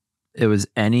 it was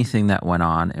anything that went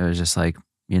on. It was just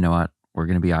you know what? We're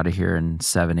going to be out of here in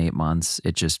 7-8 months.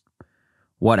 It just,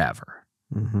 whatever.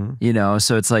 Mm-hmm.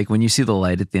 So it's when you see the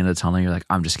light at the end of the tunnel, you're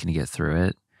I'm just going to get through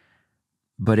it.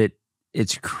 But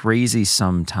it's crazy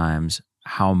sometimes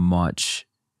how much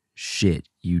shit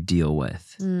you deal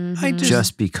with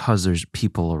just because there's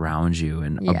people around you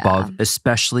and above,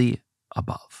 especially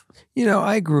above.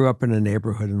 I grew up in a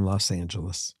neighborhood in Los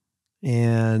Angeles,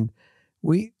 and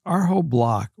our whole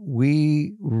block,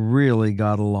 we really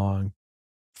got along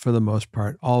for the most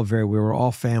part. We were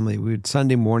all family.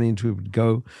 Sunday mornings, we would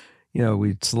go,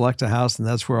 we'd select a house, and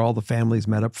that's where all the families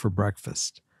met up for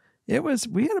breakfast.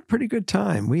 We had a pretty good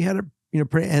time. We had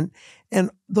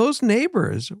and those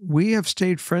neighbors we have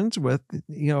stayed friends with,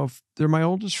 they're my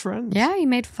oldest friends. Yeah, you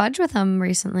made fudge with them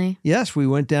recently. Yes, we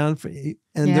went down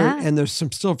there's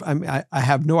some still, I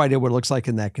have no idea what it looks like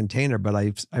in that container, but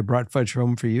I brought fudge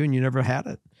home for you and you never had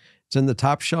it. It's in the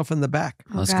top shelf in the back.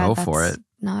 Oh, Let's God, go for it.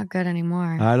 Not good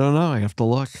anymore. I don't know. I have to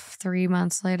look. 3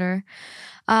 months later.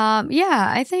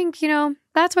 Yeah, I think,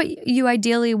 that's what you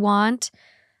ideally want,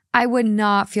 I would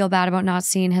not feel bad about not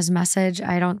seeing his message.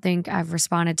 I don't think I've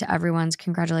responded to everyone's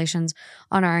congratulations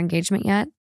on our engagement yet.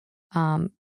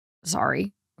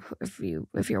 Sorry if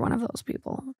you're one of those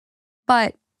people.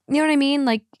 But you know what I mean?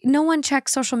 Like, no one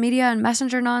checks social media and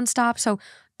Messenger nonstop, so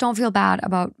don't feel bad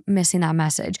about missing that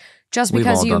message. Just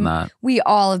because we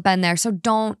all have been there. So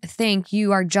don't think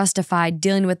you are justified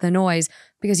dealing with the noise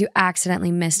because you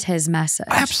accidentally missed his message.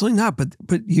 Absolutely not.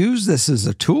 But use this as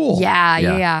a tool.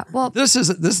 Yeah. Well, this.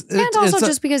 And also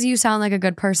just because you sound like a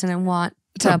good person and want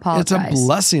to apologize. It's a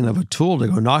blessing of a tool to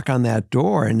go knock on that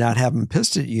door and not have them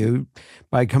pissed at you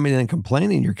by coming in and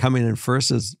complaining. You're coming in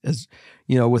first as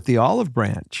with the olive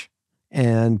branch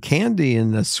and candy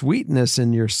and the sweetness,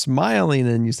 and you're smiling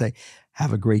and you say,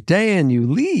 "Have a great day," and you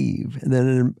leave,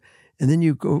 and then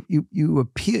you go, you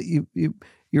appeal,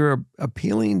 you're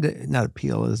appealing to, not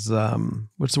appeal is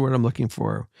what's the word I'm looking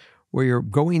for, where you're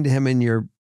going to him and you're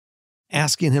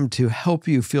asking him to help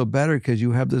you feel better because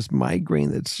you have this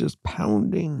migraine that's just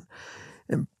pounding,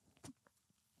 and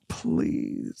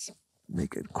please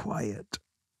make it quiet.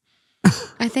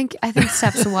 I think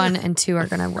steps 1 and 2 are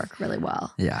going to work really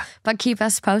well. Yeah. But keep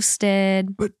us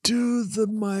posted. But do the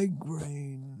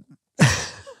migraine.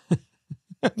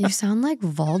 You sound like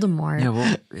Voldemort. Yeah,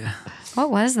 well, yeah.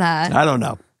 What was that? I don't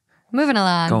know. Moving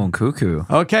along. Going cuckoo.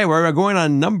 Okay, we're going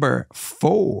on number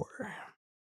 4.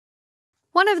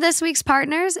 One of this week's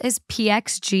partners is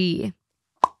PXG.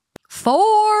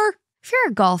 4. If you're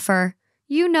a golfer,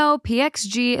 you know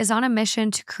PXG is on a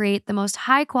mission to create the most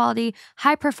high-quality,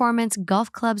 high-performance golf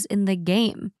clubs in the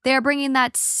game. They are bringing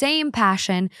that same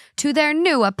passion to their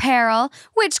new apparel,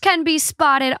 which can be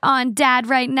spotted on Dad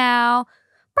right now.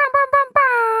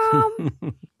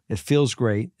 It feels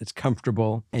great. It's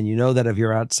comfortable. And you know that if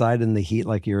you're outside in the heat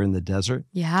like you're in the desert,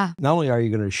 yeah, not only are you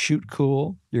going to shoot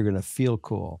cool, you're going to feel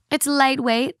cool. It's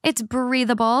lightweight, it's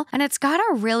breathable, and it's got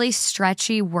a really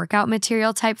stretchy workout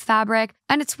material type fabric.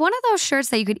 And it's one of those shirts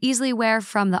that you could easily wear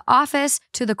from the office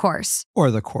to the course.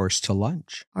 Or the course to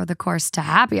lunch. Or the course to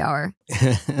happy hour.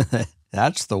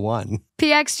 That's the one.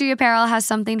 PXG apparel has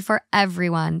something for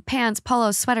everyone. Pants,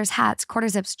 polos, sweaters, hats, quarter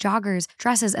zips, joggers,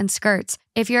 dresses, and skirts.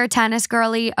 If you're a tennis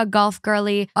girly, a golf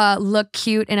girly, look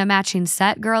cute in a matching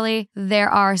set girly, there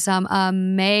are some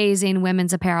amazing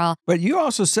women's apparel. But you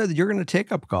also said that you're going to take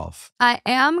up golf. I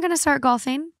am going to start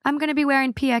golfing. I'm going to be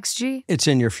wearing PXG. It's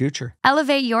in your future.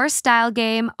 Elevate your style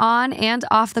game on and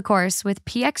off the course with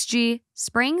PXG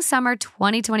Spring Summer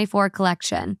 2024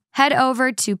 collection. Head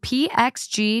over to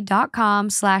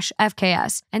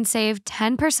pxg.com/FKS and save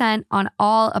 10% on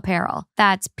all apparel.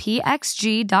 That's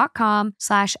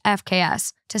pxg.com/FKS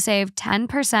to save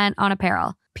 10% on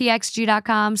apparel.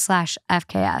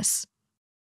 pxg.com/FKS.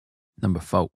 Number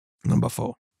 4.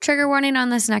 Trigger warning on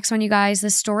this next one, you guys.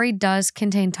 This story does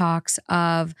contain talks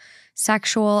of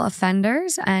sexual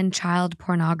offenders and child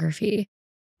pornography.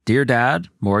 Dear Dad,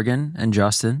 Morgan, and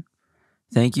Justin,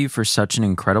 thank you for such an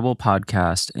incredible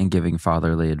podcast and giving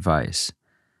fatherly advice.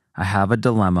 I have a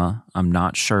dilemma. I'm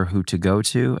not sure who to go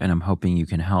to, and I'm hoping you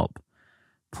can help.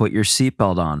 Put your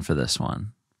seatbelt on for this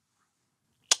one.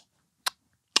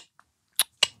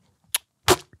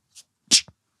 It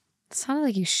sounded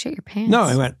like you shit your pants. No,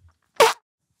 I went.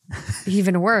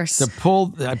 Even worse. I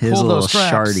pulled His those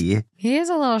straps. shardy. He is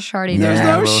a little shardy. There's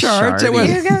there. no shorts. It was.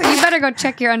 You better go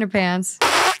check your underpants.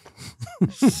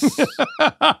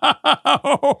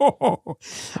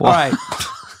 All right.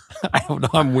 I don't know.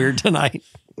 I'm weird tonight.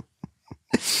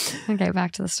 Okay,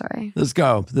 back to the story. Let's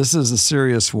go. This is a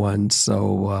serious one,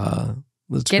 so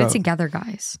let's Get go. it together,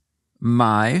 guys.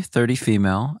 My 30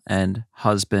 female and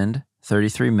husband,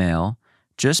 33 male,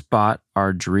 just bought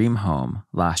our dream home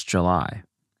last July.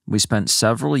 We spent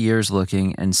several years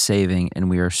looking and saving, and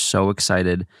we are so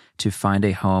excited to find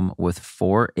a home with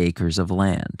 4 acres of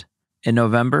land. In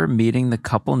November, meeting the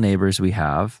couple neighbors we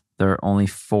have, there are only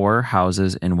 4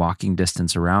 houses in walking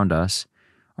distance around us.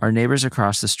 Our neighbors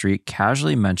across the street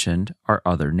casually mentioned our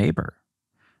other neighbor.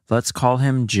 Let's call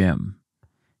him Jim.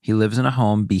 He lives in a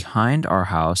home behind our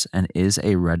house and is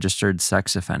a registered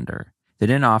sex offender. They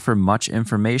didn't offer much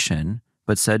information,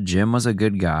 but said Jim was a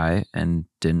good guy and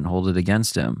didn't hold it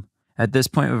against him. At this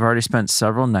point, we've already spent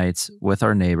several nights with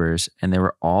our neighbors, and they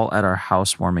were all at our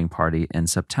housewarming party in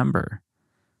September.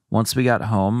 Once we got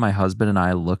home, my husband and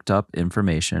I looked up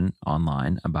information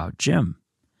online about Jim.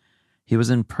 He was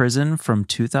in prison from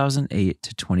 2008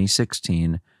 to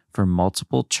 2016 for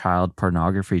multiple child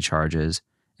pornography charges,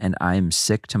 and I am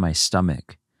sick to my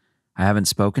stomach. I haven't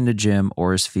spoken to Jim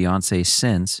or his fiancée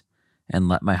since, and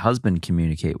let my husband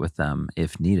communicate with them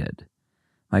if needed.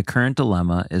 My current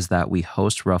dilemma is that we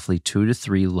host roughly 2 to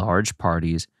 3 large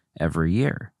parties every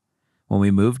year. When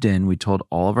we moved in, we told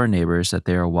all of our neighbors that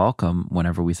they are welcome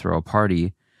whenever we throw a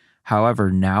party.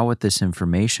 However, now with this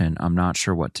information, I'm not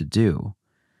sure what to do.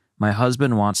 My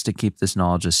husband wants to keep this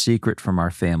knowledge a secret from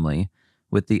our family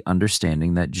with the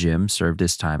understanding that Jim served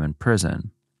his time in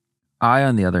prison. I,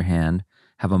 on the other hand,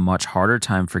 have a much harder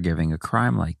time forgiving a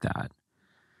crime like that.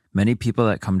 Many people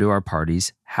that come to our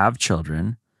parties have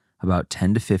children, about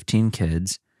 10 to 15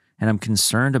 kids, and I'm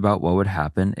concerned about what would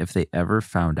happen if they ever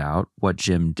found out what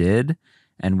Jim did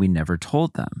and we never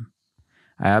told them.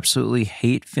 I absolutely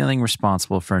hate feeling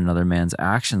responsible for another man's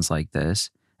actions like this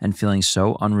and feeling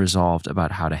so unresolved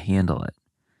about how to handle it.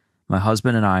 My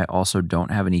husband and I also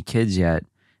don't have any kids yet,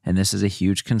 and this is a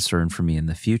huge concern for me in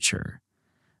the future.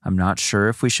 I'm not sure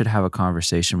if we should have a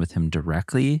conversation with him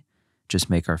directly, just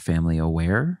make our family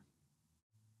aware.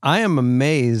 I am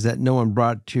amazed that no one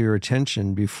brought to your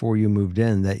attention before you moved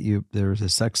in that there was a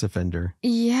sex offender.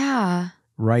 Yeah.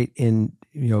 Right in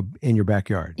your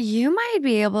backyard. You might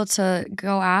be able to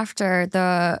go after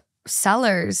the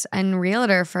sellers and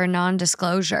realtor for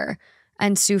non-disclosure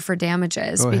and sue for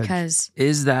damages because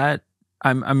is that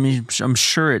I'm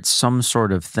sure it's some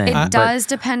sort of thing. It does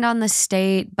depend on the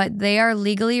state, but they are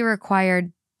legally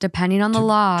required, depending on the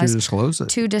laws, to disclose it.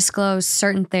 To disclose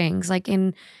certain things. Like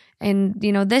in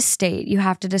this state, you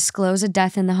have to disclose a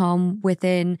death in the home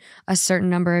within a certain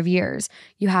number of years.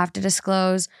 You have to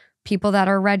disclose people that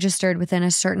are registered within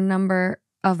a certain number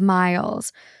of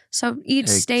miles. So each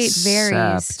state varies.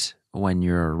 Except when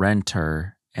you're a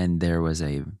renter and there was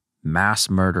a mass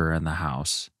murder in the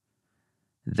house.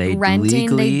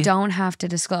 Renting, they don't have to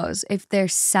disclose. If they're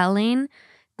selling,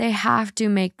 they have to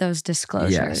make those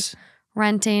disclosures. Yes.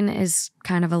 Renting is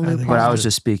kind of a loophole. But I was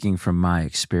just speaking from my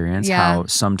experience, how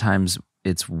sometimes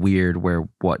it's weird where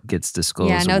what gets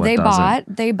disclosed and what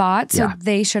doesn't. They bought, so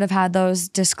they should have had those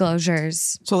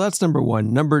disclosures. So that's number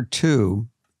one. Number two,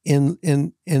 in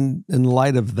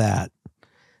light of that,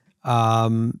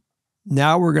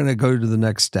 now we're going to go to the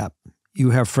next step. You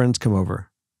have friends come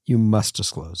over. You must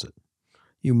disclose it.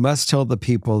 You must tell the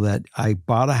people that I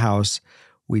bought a house.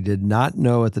 We did not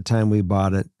know at the time we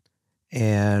bought it.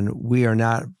 And we are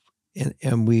not,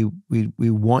 and we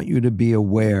want you to be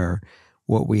aware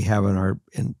what we have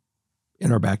in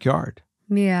our backyard.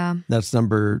 Yeah. That's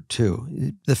number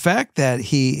two. The fact that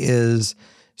he is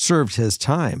served his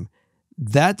time,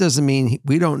 that doesn't mean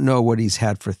we don't know what he's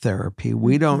had for therapy.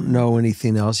 We don't know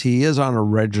anything else. He is on a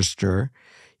register.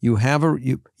 You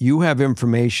have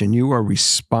information. You are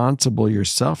responsible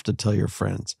yourself to tell your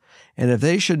friends. And if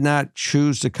they should not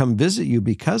choose to come visit you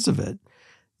because of it,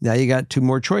 now you got two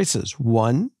more choices.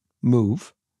 One,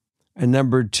 move. And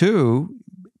number two,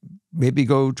 maybe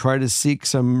go try to seek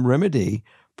some remedy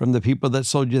from the people that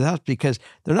sold you the house, because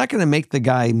they're not going to make the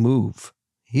guy move.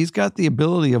 He's got the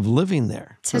ability of living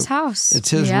there. It's his house.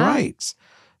 It's his rights.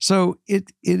 So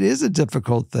it is a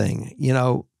difficult thing.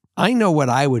 I know what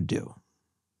I would do.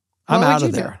 I'm out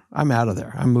of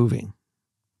there. I'm moving.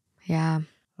 Yeah.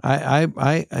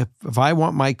 If I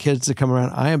want my kids to come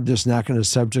around, I am just not going to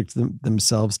subject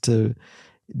themselves to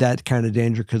that kind of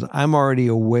danger, because I'm already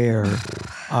aware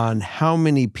on how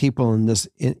many people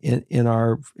in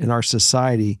our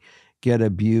society get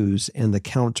abused, and the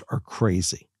counts are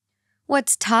crazy.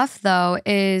 What's tough though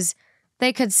is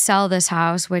they could sell this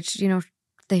house, which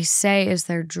they say is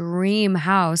their dream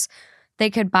house. They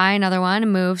could buy another one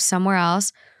and move somewhere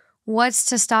else. What's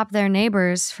to stop their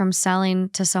neighbors from selling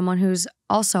to someone who's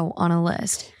also on a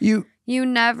list? You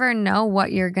never know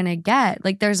what you're going to get.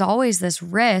 Like, there's always this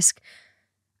risk.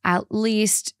 At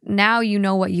least now you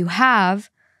know what you have,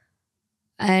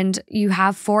 and you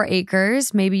have 4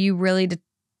 acres. Maybe you really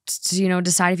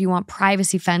decide if you want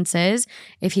privacy fences,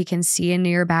 if he can see into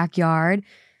your backyard.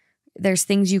 There's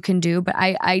things you can do, but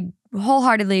I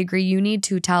wholeheartedly agree. You need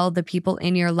to tell the people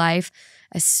in your life,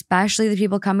 especially the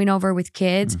people coming over with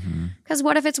kids. Because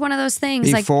what if it's one of those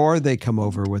things before they come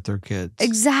over with their kids?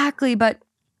 Exactly. But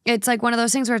it's like one of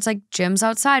those things where it's like Jim's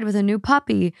outside with a new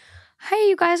puppy. Hey,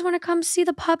 you guys want to come see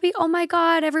the puppy? Oh my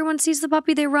God, everyone sees the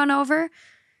puppy, they run over.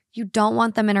 You don't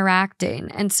want them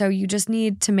interacting. And so you just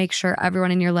need to make sure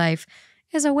everyone in your life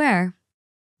is aware.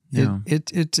 Yeah.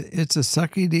 It's a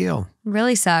sucky deal.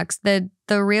 Really sucks. The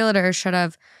realtor should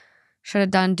have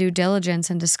done due diligence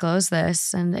and disclosed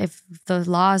this. And if the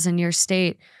laws in your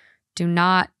state do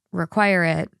not require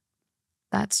it,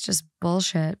 that's just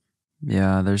bullshit.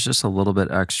 Yeah, there's just a little bit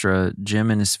extra.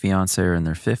 Jim and his fiance are in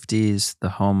their 50s. The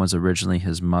home was originally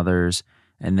his mother's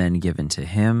and then given to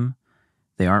him.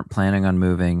 They aren't planning on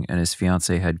moving, and his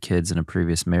fiance had kids in a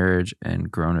previous marriage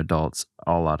and grown adults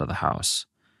all out of the house.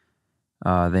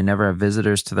 They never have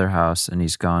visitors to their house, and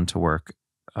he's gone to work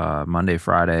Monday,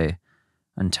 Friday,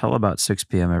 until about 6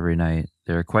 p.m. every night.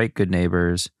 They're quite good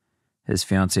neighbors. His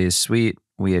fiance is sweet.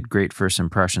 We had great first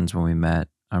impressions when we met.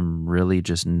 I'm really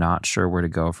just not sure where to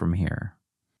go from here.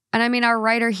 And I mean, our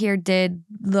writer here did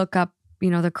look up,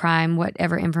 the crime,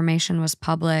 whatever information was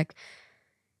public.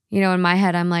 In my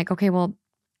head, I'm like, okay, well,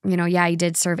 yeah, he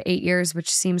did serve 8 years,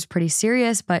 which seems pretty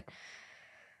serious, but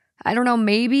I don't know,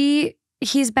 maybe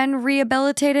he's been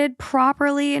rehabilitated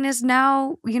properly and is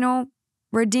now,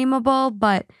 redeemable,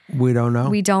 but we don't know.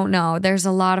 We don't know. There's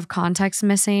a lot of context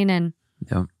missing, and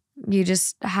Yep. you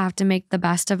just have to make the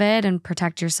best of it and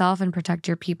protect yourself and protect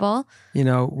your people.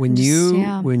 When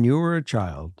you were a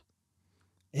child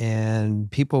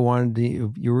and people wanted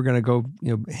to, you were going to go,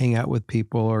 hang out with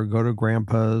people or go to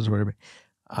grandpa's or whatever.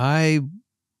 I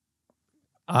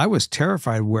was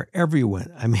terrified wherever you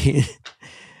went. I mean,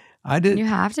 You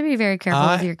have to be very careful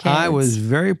with your kids. I was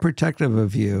very protective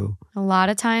of you. A lot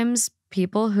of times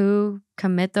people who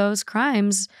commit those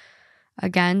crimes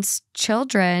against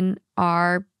children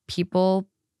are people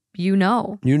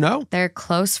They're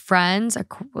close friends,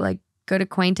 like good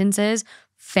acquaintances,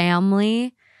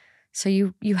 family. So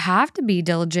you have to be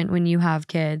diligent when you have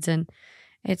kids. And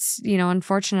it's,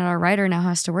 unfortunate our writer now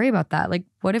has to worry about that. Like,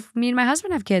 what if me and my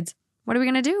husband have kids? What are we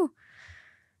going to do?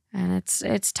 And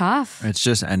it's tough. It's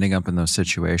just ending up in those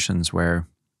situations where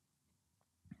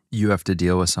you have to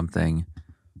deal with something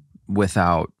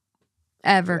without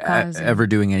ever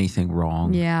doing anything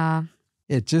wrong. Yeah.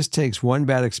 It just takes one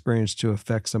bad experience to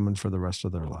affect someone for the rest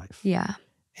of their life. Yeah.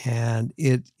 And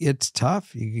it's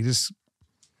tough.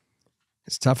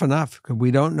 It's tough enough because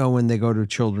we don't know when they go to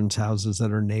children's houses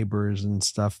that are neighbors and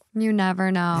stuff. You never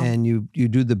know. And you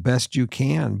do the best you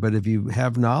can. But if you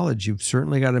have knowledge, you've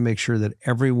certainly got to make sure that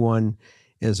everyone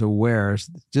is aware.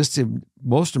 Just to,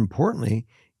 most importantly,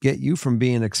 get you from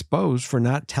being exposed for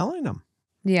not telling them.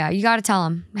 Yeah, you got to tell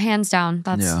them. Hands down.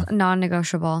 That's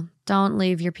non-negotiable. Don't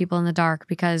leave your people in the dark,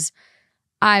 because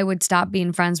I would stop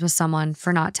being friends with someone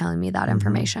for not telling me that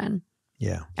information.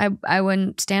 Yeah. I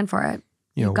wouldn't stand for it.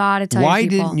 You got to tell your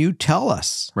people. Why didn't you tell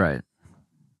us? Right.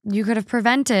 You could have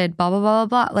prevented, blah, blah, blah,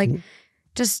 blah, blah. Like,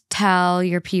 just tell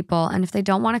your people. And if they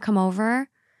don't want to come over,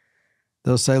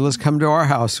 they'll say, let's come to our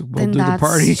house. We'll do the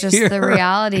party That's just here. the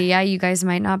reality. Yeah, you guys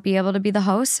might not be able to be the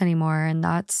hosts anymore. And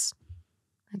it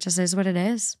just is what it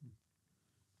is.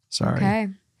 Sorry. Okay.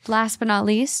 Last but not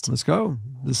least. Let's go.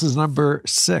 This is number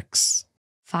 6.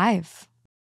 5.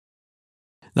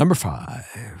 Number 5.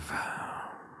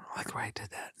 I like the way I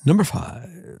did that. Number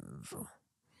 5.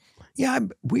 Yeah,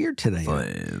 I'm weird today.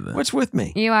 5. What's with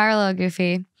me? You are a little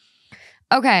goofy.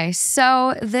 Okay,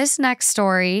 so this next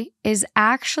story is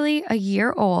actually a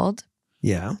year old.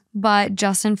 Yeah. But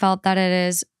Justin felt that it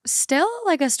is still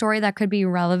like a story that could be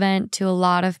relevant to a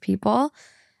lot of people.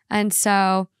 And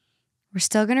so we're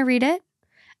still going to read it.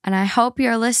 And I hope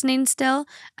you're listening still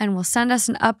and will send us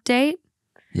an update.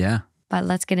 Yeah. But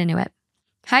let's get into it.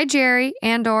 Hi, Jerry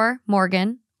and or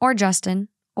Morgan or Justin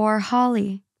or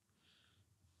Holly.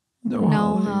 No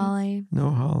Holly.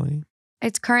 No Holly.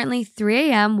 It's currently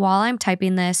 3 a.m. while I'm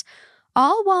typing this,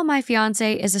 all while my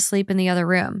fiance is asleep in the other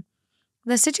room.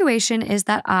 The situation is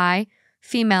that I,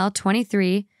 female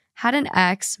 23, had an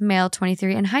ex, male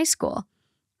 23, in high school.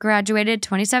 Graduated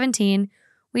 2017.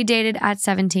 We dated at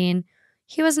 17.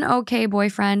 He was an okay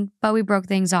boyfriend, but we broke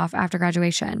things off after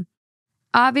graduation.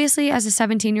 Obviously, as a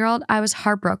 17-year-old, I was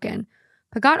heartbroken,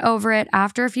 but got over it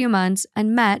after a few months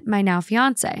and met my now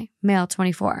fiance, male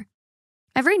 24.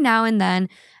 Every now and then,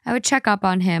 I would check up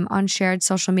on him on shared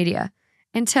social media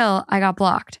until I got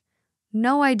blocked.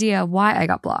 No idea why I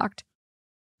got blocked.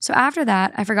 So after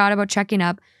that, I forgot about checking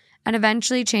up and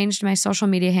eventually changed my social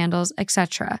media handles,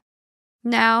 etc.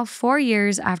 Now, 4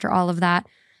 years after all of that,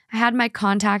 I had my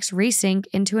contacts resync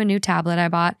into a new tablet I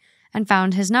bought and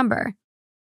found his number.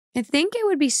 I think it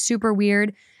would be super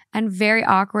weird and very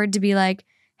awkward to be like,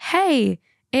 hey,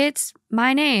 it's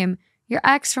my name, your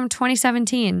ex from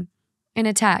 2017, in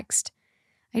a text.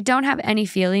 I don't have any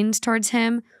feelings towards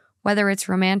him, whether it's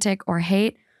romantic or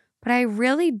hate, but I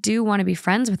really do want to be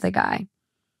friends with the guy.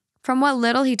 From what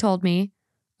little he told me,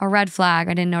 a red flag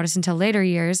I didn't notice until later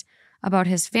years, about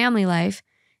his family life,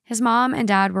 his mom and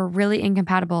dad were really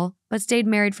incompatible, but stayed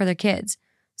married for their kids,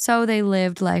 so they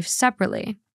lived life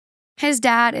separately. His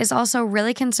dad is also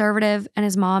really conservative and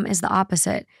his mom is the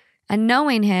opposite, and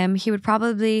knowing him, he would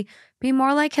probably be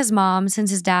more like his mom since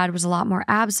his dad was a lot more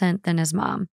absent than his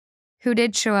mom, who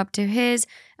did show up to his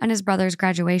and his brother's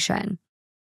graduation.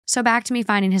 So back to me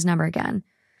finding his number again.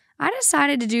 I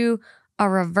decided to do a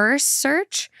reverse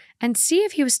search and see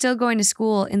if he was still going to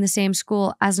school in the same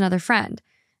school as another friend.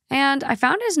 And I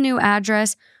found his new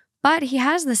address, but he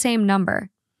has the same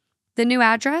number. The new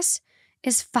address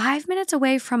is 5 minutes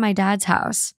away from my dad's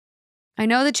house. I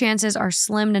know the chances are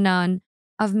slim to none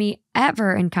of me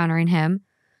ever encountering him.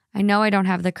 I know I don't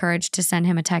have the courage to send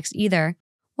him a text either.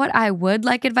 What I would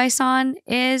like advice on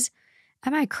is,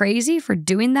 am I crazy for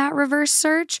doing that reverse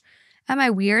search? Am I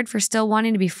weird for still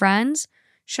wanting to be friends?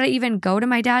 Should I even go to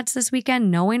my dad's this weekend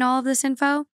knowing all of this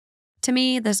info? To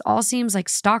me, this all seems like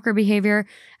stalker behavior,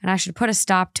 and I should put a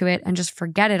stop to it and just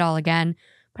forget it all again.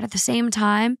 But at the same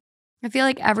time, I feel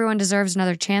like everyone deserves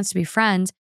another chance to be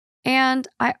friends. And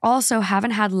I also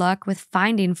haven't had luck with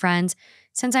finding friends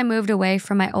since I moved away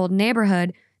from my old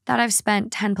neighborhood that I've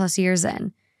spent 10 plus years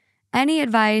in. Any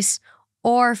advice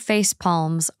or face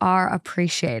palms are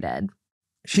appreciated.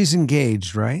 She's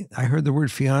engaged, right? I heard the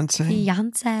word fiance.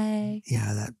 Fiance.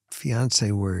 Yeah, that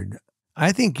fiance word.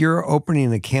 I think you're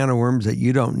opening a can of worms that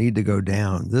you don't need to go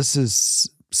down. This is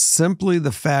simply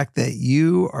the fact that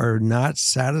you are not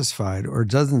satisfied, or it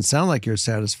doesn't sound like you're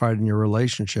satisfied in your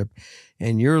relationship,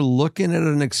 and you're looking at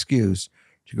an excuse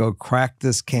to go crack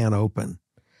this can open.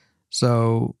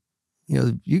 So,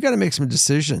 you got to make some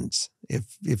decisions.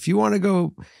 If you want to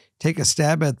go take a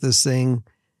stab at this thing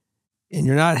and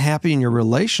you're not happy in your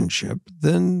relationship,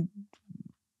 then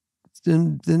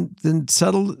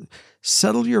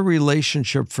settle your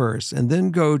relationship first, and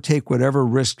then go take whatever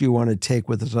risk you want to take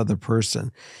with this other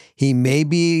person. He may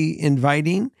be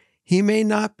inviting, he may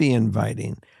not be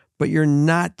inviting, but you're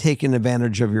not taking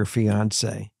advantage of your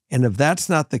fiance. And if that's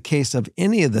not the case of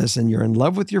any of this, and you're in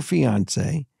love with your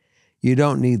fiance, you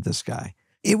don't need this guy.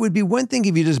 It would be one thing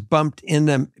if you just bumped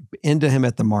into him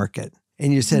at the market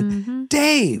and you said,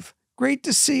 Dave, great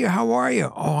to see you. How are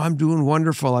you? Oh, I'm doing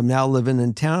wonderful. I'm now living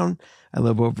in town. I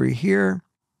live over here.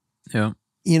 Yeah.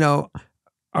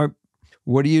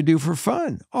 What do you do for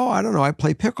fun? Oh, I don't know. I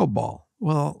play pickleball.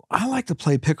 Well, I like to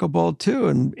play pickleball too.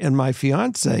 And my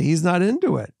fiance, he's not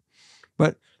into it,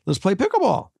 but let's play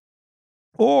pickleball.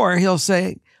 Or he'll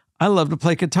say, I love to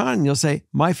play Catan. And you'll say,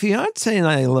 my fiance and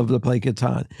I love to play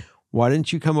Catan. Why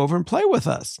didn't you come over and play with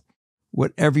us?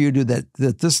 Whatever you do, that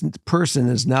this person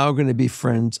is now going to be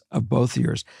friends of both of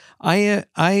yours. I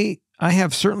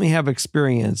certainly have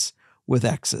experience with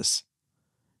exes.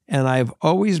 And I've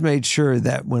always made sure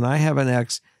that when I have an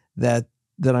ex that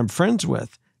I'm friends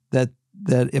with, that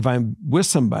if I'm with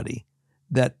somebody,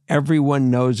 that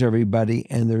everyone knows everybody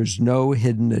and there's no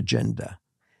hidden agenda.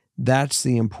 That's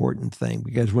the important thing,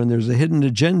 because when there's a hidden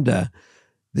agenda,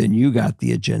 then you got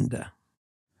the agenda.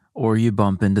 Or you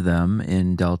bump into them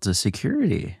in Delta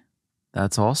security.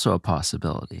 That's also a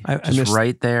possibility. Just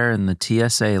right there in the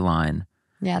TSA line.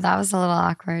 Yeah, that was a little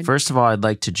awkward. First of all, I'd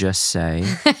like to just say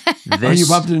this. Oh, you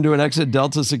bumped into an ex at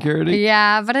Delta security?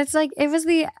 Yeah, but it's like, it was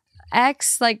the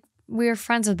ex, like, we were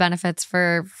friends with benefits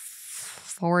for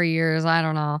 4 years. I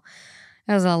don't know.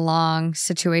 It was a long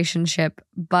situationship,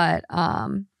 but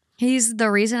he's the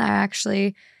reason I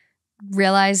actually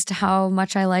realized how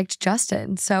much I liked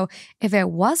Justin. So if it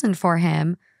wasn't for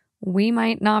him, we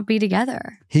might not be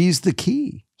together. He's the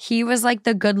key. He was like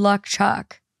the good luck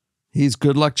Chuck. He's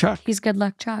good luck Chuck. He's good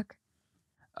luck Chuck.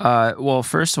 Well,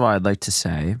 first of all, I'd like to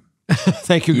say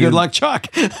thank you, good luck Chuck.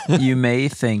 You may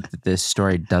think that this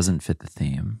story doesn't fit the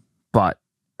theme, but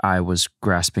I was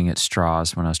grasping at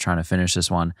straws when I was trying to finish this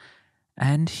one.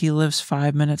 And he lives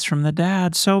 5 minutes from the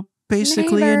dad, so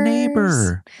basically a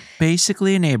neighbor.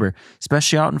 Basically a neighbor,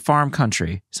 especially out in farm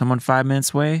country. Someone 5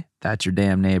 minutes away, that's your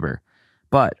damn neighbor.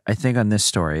 But I think on this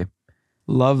story,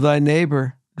 love thy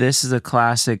neighbor. This is a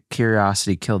classic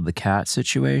curiosity killed the cat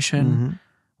situation,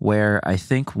 where I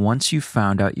think once you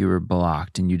found out you were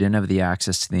blocked and you didn't have the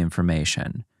access to the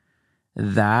information,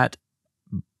 that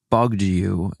bugged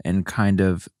you and kind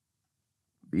of,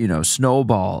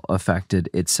 snowball affected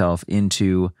itself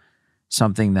into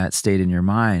something that stayed in your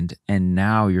mind, and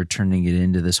now you're turning it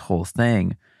into this whole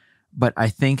thing. But I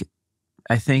think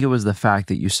it was the fact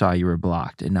that you saw you were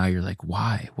blocked, and now you're like,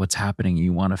 why? What's happening?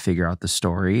 You want to figure out the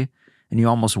story, and you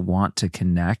almost want to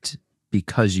connect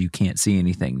because you can't see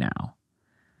anything now,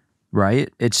 right?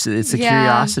 It's the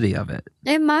curiosity of it.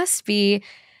 It must be.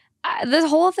 The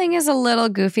whole thing is a little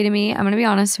goofy to me. I'm going to be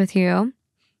honest with you.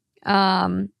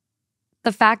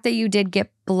 The fact that you did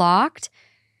get blocked,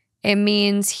 it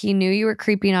means he knew you were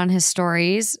creeping on his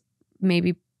stories,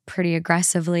 maybe pretty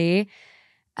aggressively.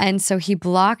 And so he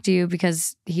blocked you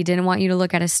because he didn't want you to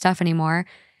look at his stuff anymore.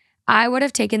 I would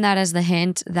have taken that as the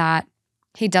hint that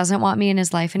he doesn't want me in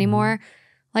his life anymore.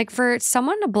 Like, for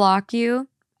someone to block you,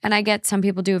 and I get some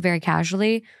people do it very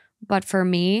casually, but for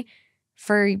me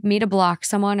to block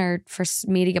someone, or for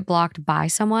me to get blocked by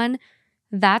someone,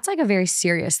 that's like a very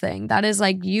serious thing. That is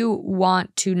like, you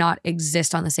want to not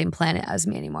exist on the same planet as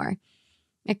me anymore.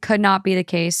 It could not be the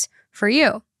case For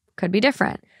you, could be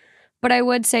different. But I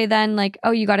would say then like,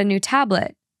 oh, you got a new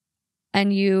tablet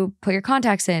and you put your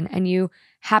contacts in and you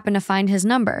happen to find his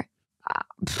number.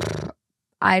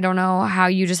 I don't know how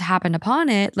you just happened upon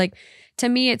it. Like, to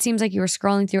me, it seems like you were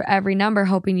scrolling through every number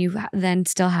hoping you then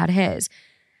still had his.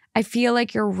 I feel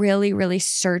like you're really, really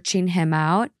searching him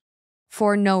out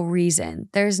for no reason.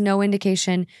 There's no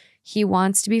indication he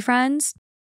wants to be friends.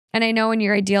 And I know in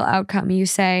your ideal outcome, you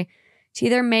say to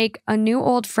either make a new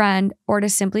old friend or to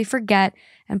simply forget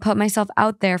and put myself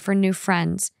out there for new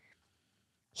friends.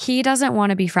 He doesn't want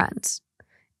to be friends.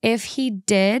 If he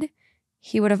did,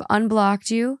 he would have unblocked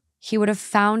you. He would have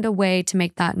found a way to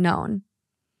make that known.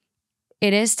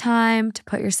 It is time to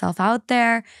put yourself out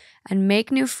there and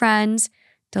make new friends,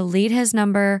 delete his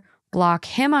number, block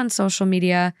him on social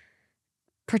media,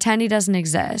 pretend he doesn't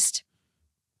exist.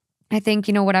 I think,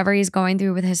 whatever he's going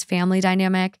through with his family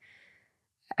dynamic,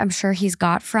 I'm sure he's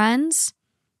got friends.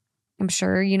 I'm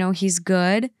sure, he's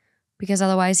good because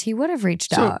otherwise he would have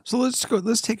reached out. So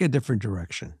let's take a different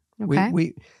direction.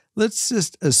 Okay. Let's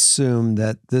just assume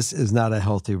that this is not a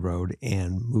healthy road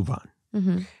and move on.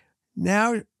 Mm-hmm.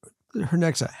 Now, her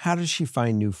next, how does she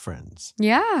find new friends?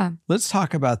 Yeah. Let's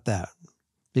talk about that,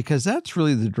 because that's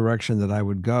really the direction that I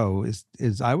would go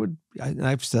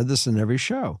I've said this in every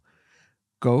show.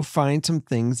 Go find some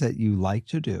things that you like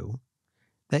to do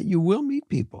that you will meet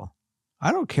people.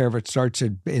 I don't care if it starts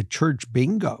at church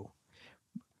bingo.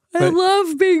 I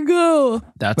love bingo.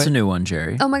 That's a new one,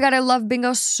 Jerry. Oh my God, I love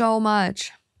bingo so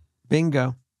much.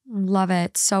 Bingo. Love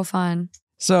it. So fun.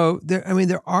 So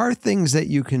there are things that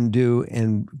you can do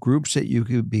and groups that you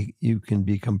can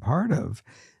become part of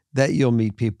that you'll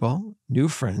meet people, new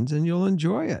friends, and you'll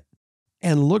enjoy it.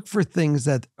 And look for things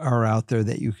that are out there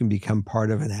that you can become part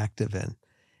of and active in.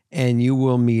 And you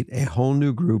will meet a whole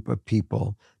new group of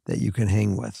people that you can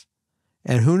hang with.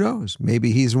 And who knows,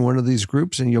 maybe he's in one of these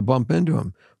groups and you'll bump into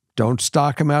him. Don't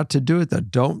stalk him out to do it, though.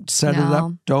 Don't set it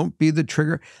up. Don't be the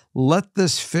trigger. Let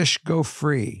this fish go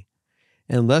free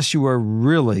unless you are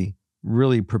really,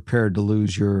 really prepared to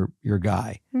lose your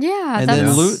guy. Yeah. And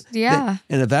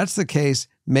and if that's the case,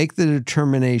 make the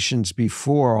determinations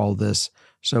before all this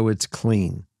so it's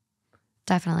clean.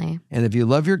 Definitely. And if you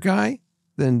love your guy,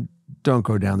 then don't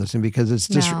go down this thing, because it's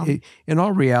just, in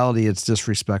all reality, it's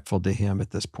disrespectful to him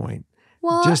at this point.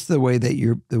 Well, just the way that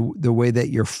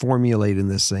you're formulating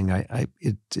this thing,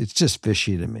 it's just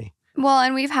fishy to me. Well,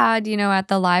 and we've had, at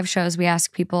the live shows, we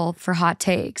ask people for hot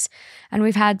takes, and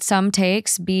we've had some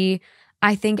takes be,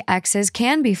 I think exes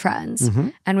can be friends. Mm-hmm.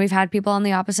 And we've had people on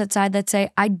the opposite side that say,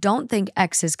 I don't think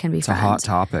exes can be friends. It's a hot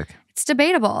topic. It's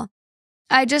debatable.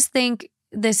 I just think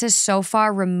this is so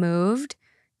far removed.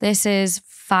 This is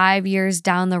 5 years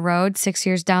down the road, 6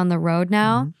 years down the road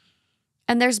now. Mm-hmm.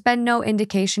 And there's been no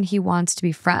indication he wants to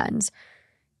be friends.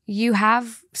 You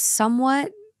have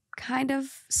somewhat kind of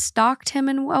stalked him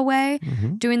in a way,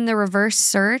 doing the reverse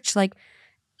search. Like,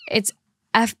 it's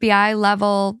FBI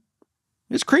level.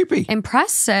 It's creepy.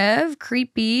 Impressive,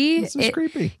 creepy. This is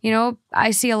creepy.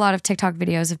 I see a lot of TikTok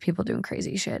videos of people doing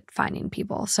crazy shit, finding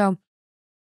people. So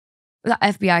the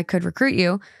FBI could recruit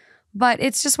you, but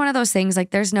it's just one of those things,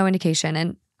 like, there's no indication.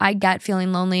 And I get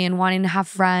feeling lonely and wanting to have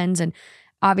friends, and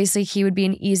obviously he would be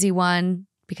an easy one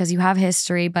because you have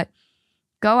history, but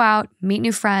go out, meet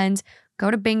new friends,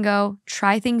 go to bingo,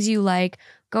 try things you like,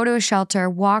 go to a shelter,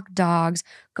 walk dogs,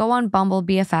 go on Bumble,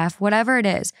 BFF, whatever it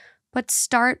is. But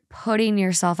start putting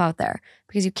yourself out there,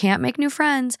 because you can't make new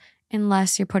friends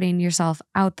unless you're putting yourself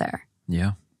out there.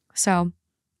 Yeah. So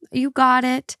you got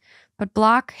it, but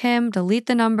block him, delete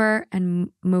the number,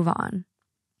 and move on.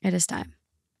 It is time.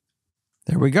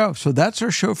 There we go. So that's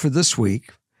our show for this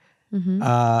week.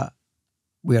 Mm-hmm.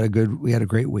 We had a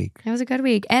great week. It was a good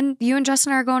week. And you and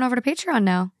Justin are going over to Patreon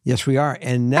now. Yes, we are.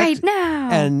 And right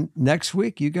now. And next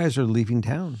week, you guys are leaving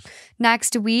town.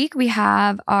 Next week, we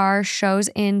have our shows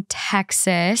in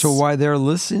Texas. So while they're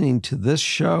listening to this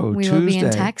show, we Tuesday, will be in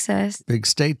Texas. Big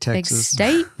state, Texas.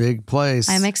 Big state. Big place.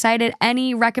 I'm excited.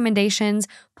 Any recommendations,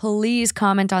 please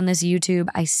comment on this YouTube.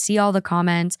 I see all the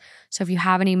comments. So if you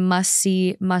have any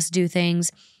must-see, must-do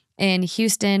things in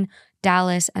Houston,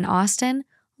 Dallas, and Austin,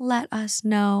 let us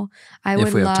know.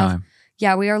 If we have time.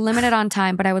 Yeah, we are limited on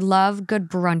time, but I would love good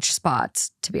brunch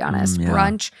spots, to be honest. Yeah.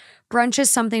 Brunch is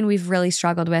something we've really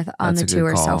struggled with on the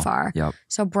tour so far. Yep.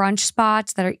 So brunch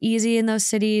spots that are easy in those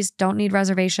cities, don't need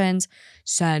reservations,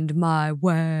 send my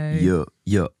way.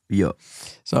 Yeah.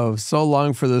 So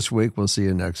long for this week. We'll see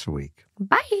you next week.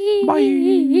 Bye.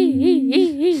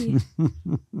 Bye.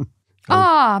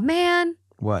 Aw, man.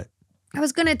 What? I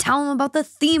was going to tell them about the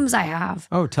themes I have.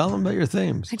 Oh, tell them about your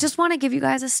themes. I just want to give you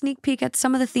guys a sneak peek at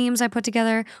some of the themes I put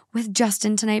together with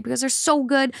Justin tonight because they're so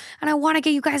good and I want to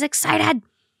get you guys excited.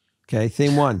 Okay,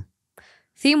 theme 1.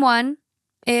 Theme 1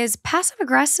 is passive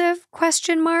aggressive ?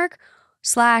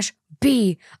 /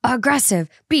 be aggressive.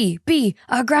 Be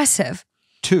aggressive.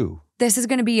 2. This is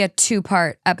going to be a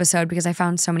 2-part episode because I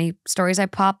found so many stories I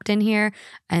popped in here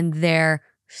and they're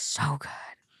so good.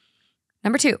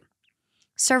 Number 2,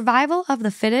 survival of the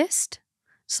fittest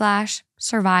 /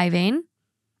 surviving.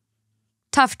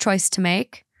 Tough choice to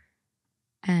make.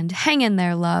 And hang in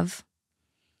there, love.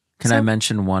 Can I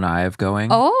mention one I have going?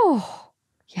 Oh,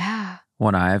 yeah.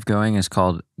 One I have going is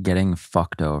called Getting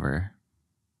Fucked Over.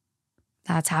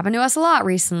 That's happened to us a lot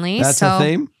recently. That's a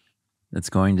theme? It's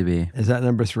going to be. Is that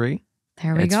number 3?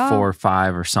 There we It's go. 4 or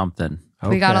 5 or something.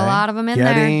 We got a lot of them in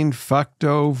there. Getting fucked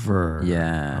over.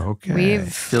 Yeah. Okay.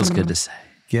 Feels good to say.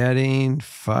 Getting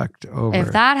fucked over.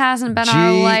 If that hasn't been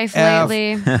our life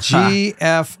lately.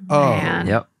 GFO. Man.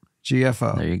 Yep.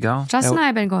 GFO. There you go. Justin and I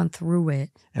have been going through it.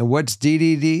 And what's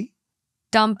DDD?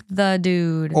 Dump the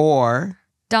dude. Or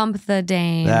Dump the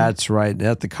dame. that's right.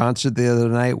 At the concert the other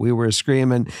night, we were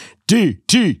screaming D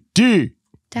T D.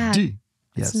 Dad, D.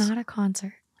 it's Yes. not a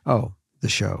concert. Oh, the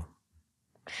show.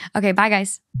 Okay, bye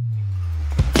guys.